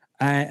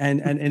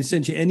and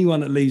essentially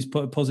anyone that leaves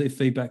positive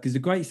feedback. Because the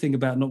great thing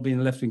about not being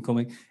a left-wing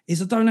comic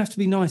is I don't have to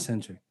be nice,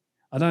 Andrew.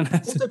 I don't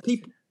have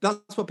to.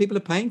 That's what people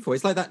are paying for.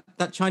 It's like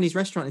that Chinese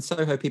restaurant in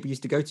Soho people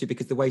used to go to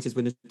because the waiters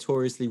were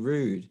notoriously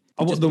rude.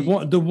 Oh,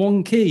 what, the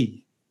Wong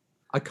Key?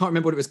 I can't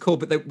remember what it was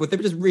called, but they were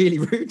just really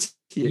rude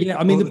to you. Yeah,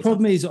 I mean, the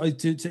problem is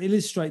to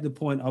illustrate the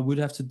point, I would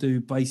have to do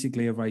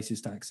basically a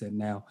racist accent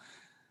now.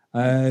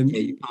 Yeah,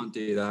 you can't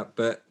do that,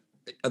 but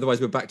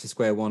otherwise we're back to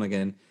square one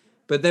again.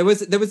 But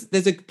there's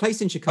a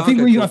place in Chicago.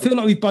 I feel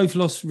like we both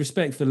lost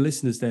respect for the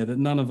listeners there, that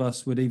none of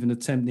us would even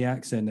attempt the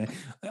accent there.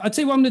 I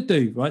tell you what I'm going to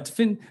do, right?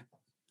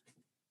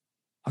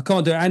 I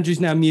can't do it. Andrew's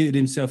now muted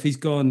himself. He's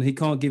gone. He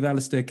can't give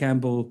Alistair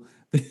Campbell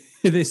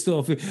this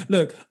sort of thing.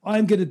 Look,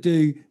 I'm going to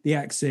do the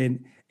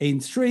accent in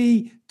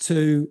 3,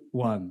 2,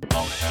 1.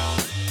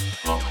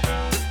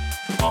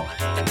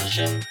 Lockdown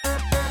edition.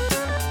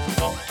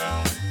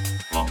 Lockdown.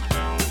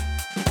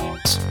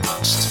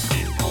 Most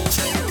people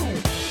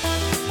think.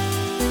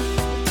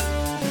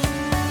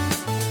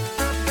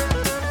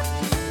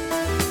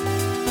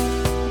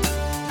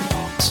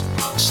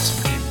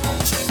 Most people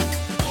think.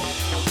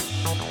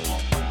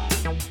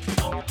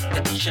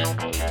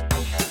 Edition.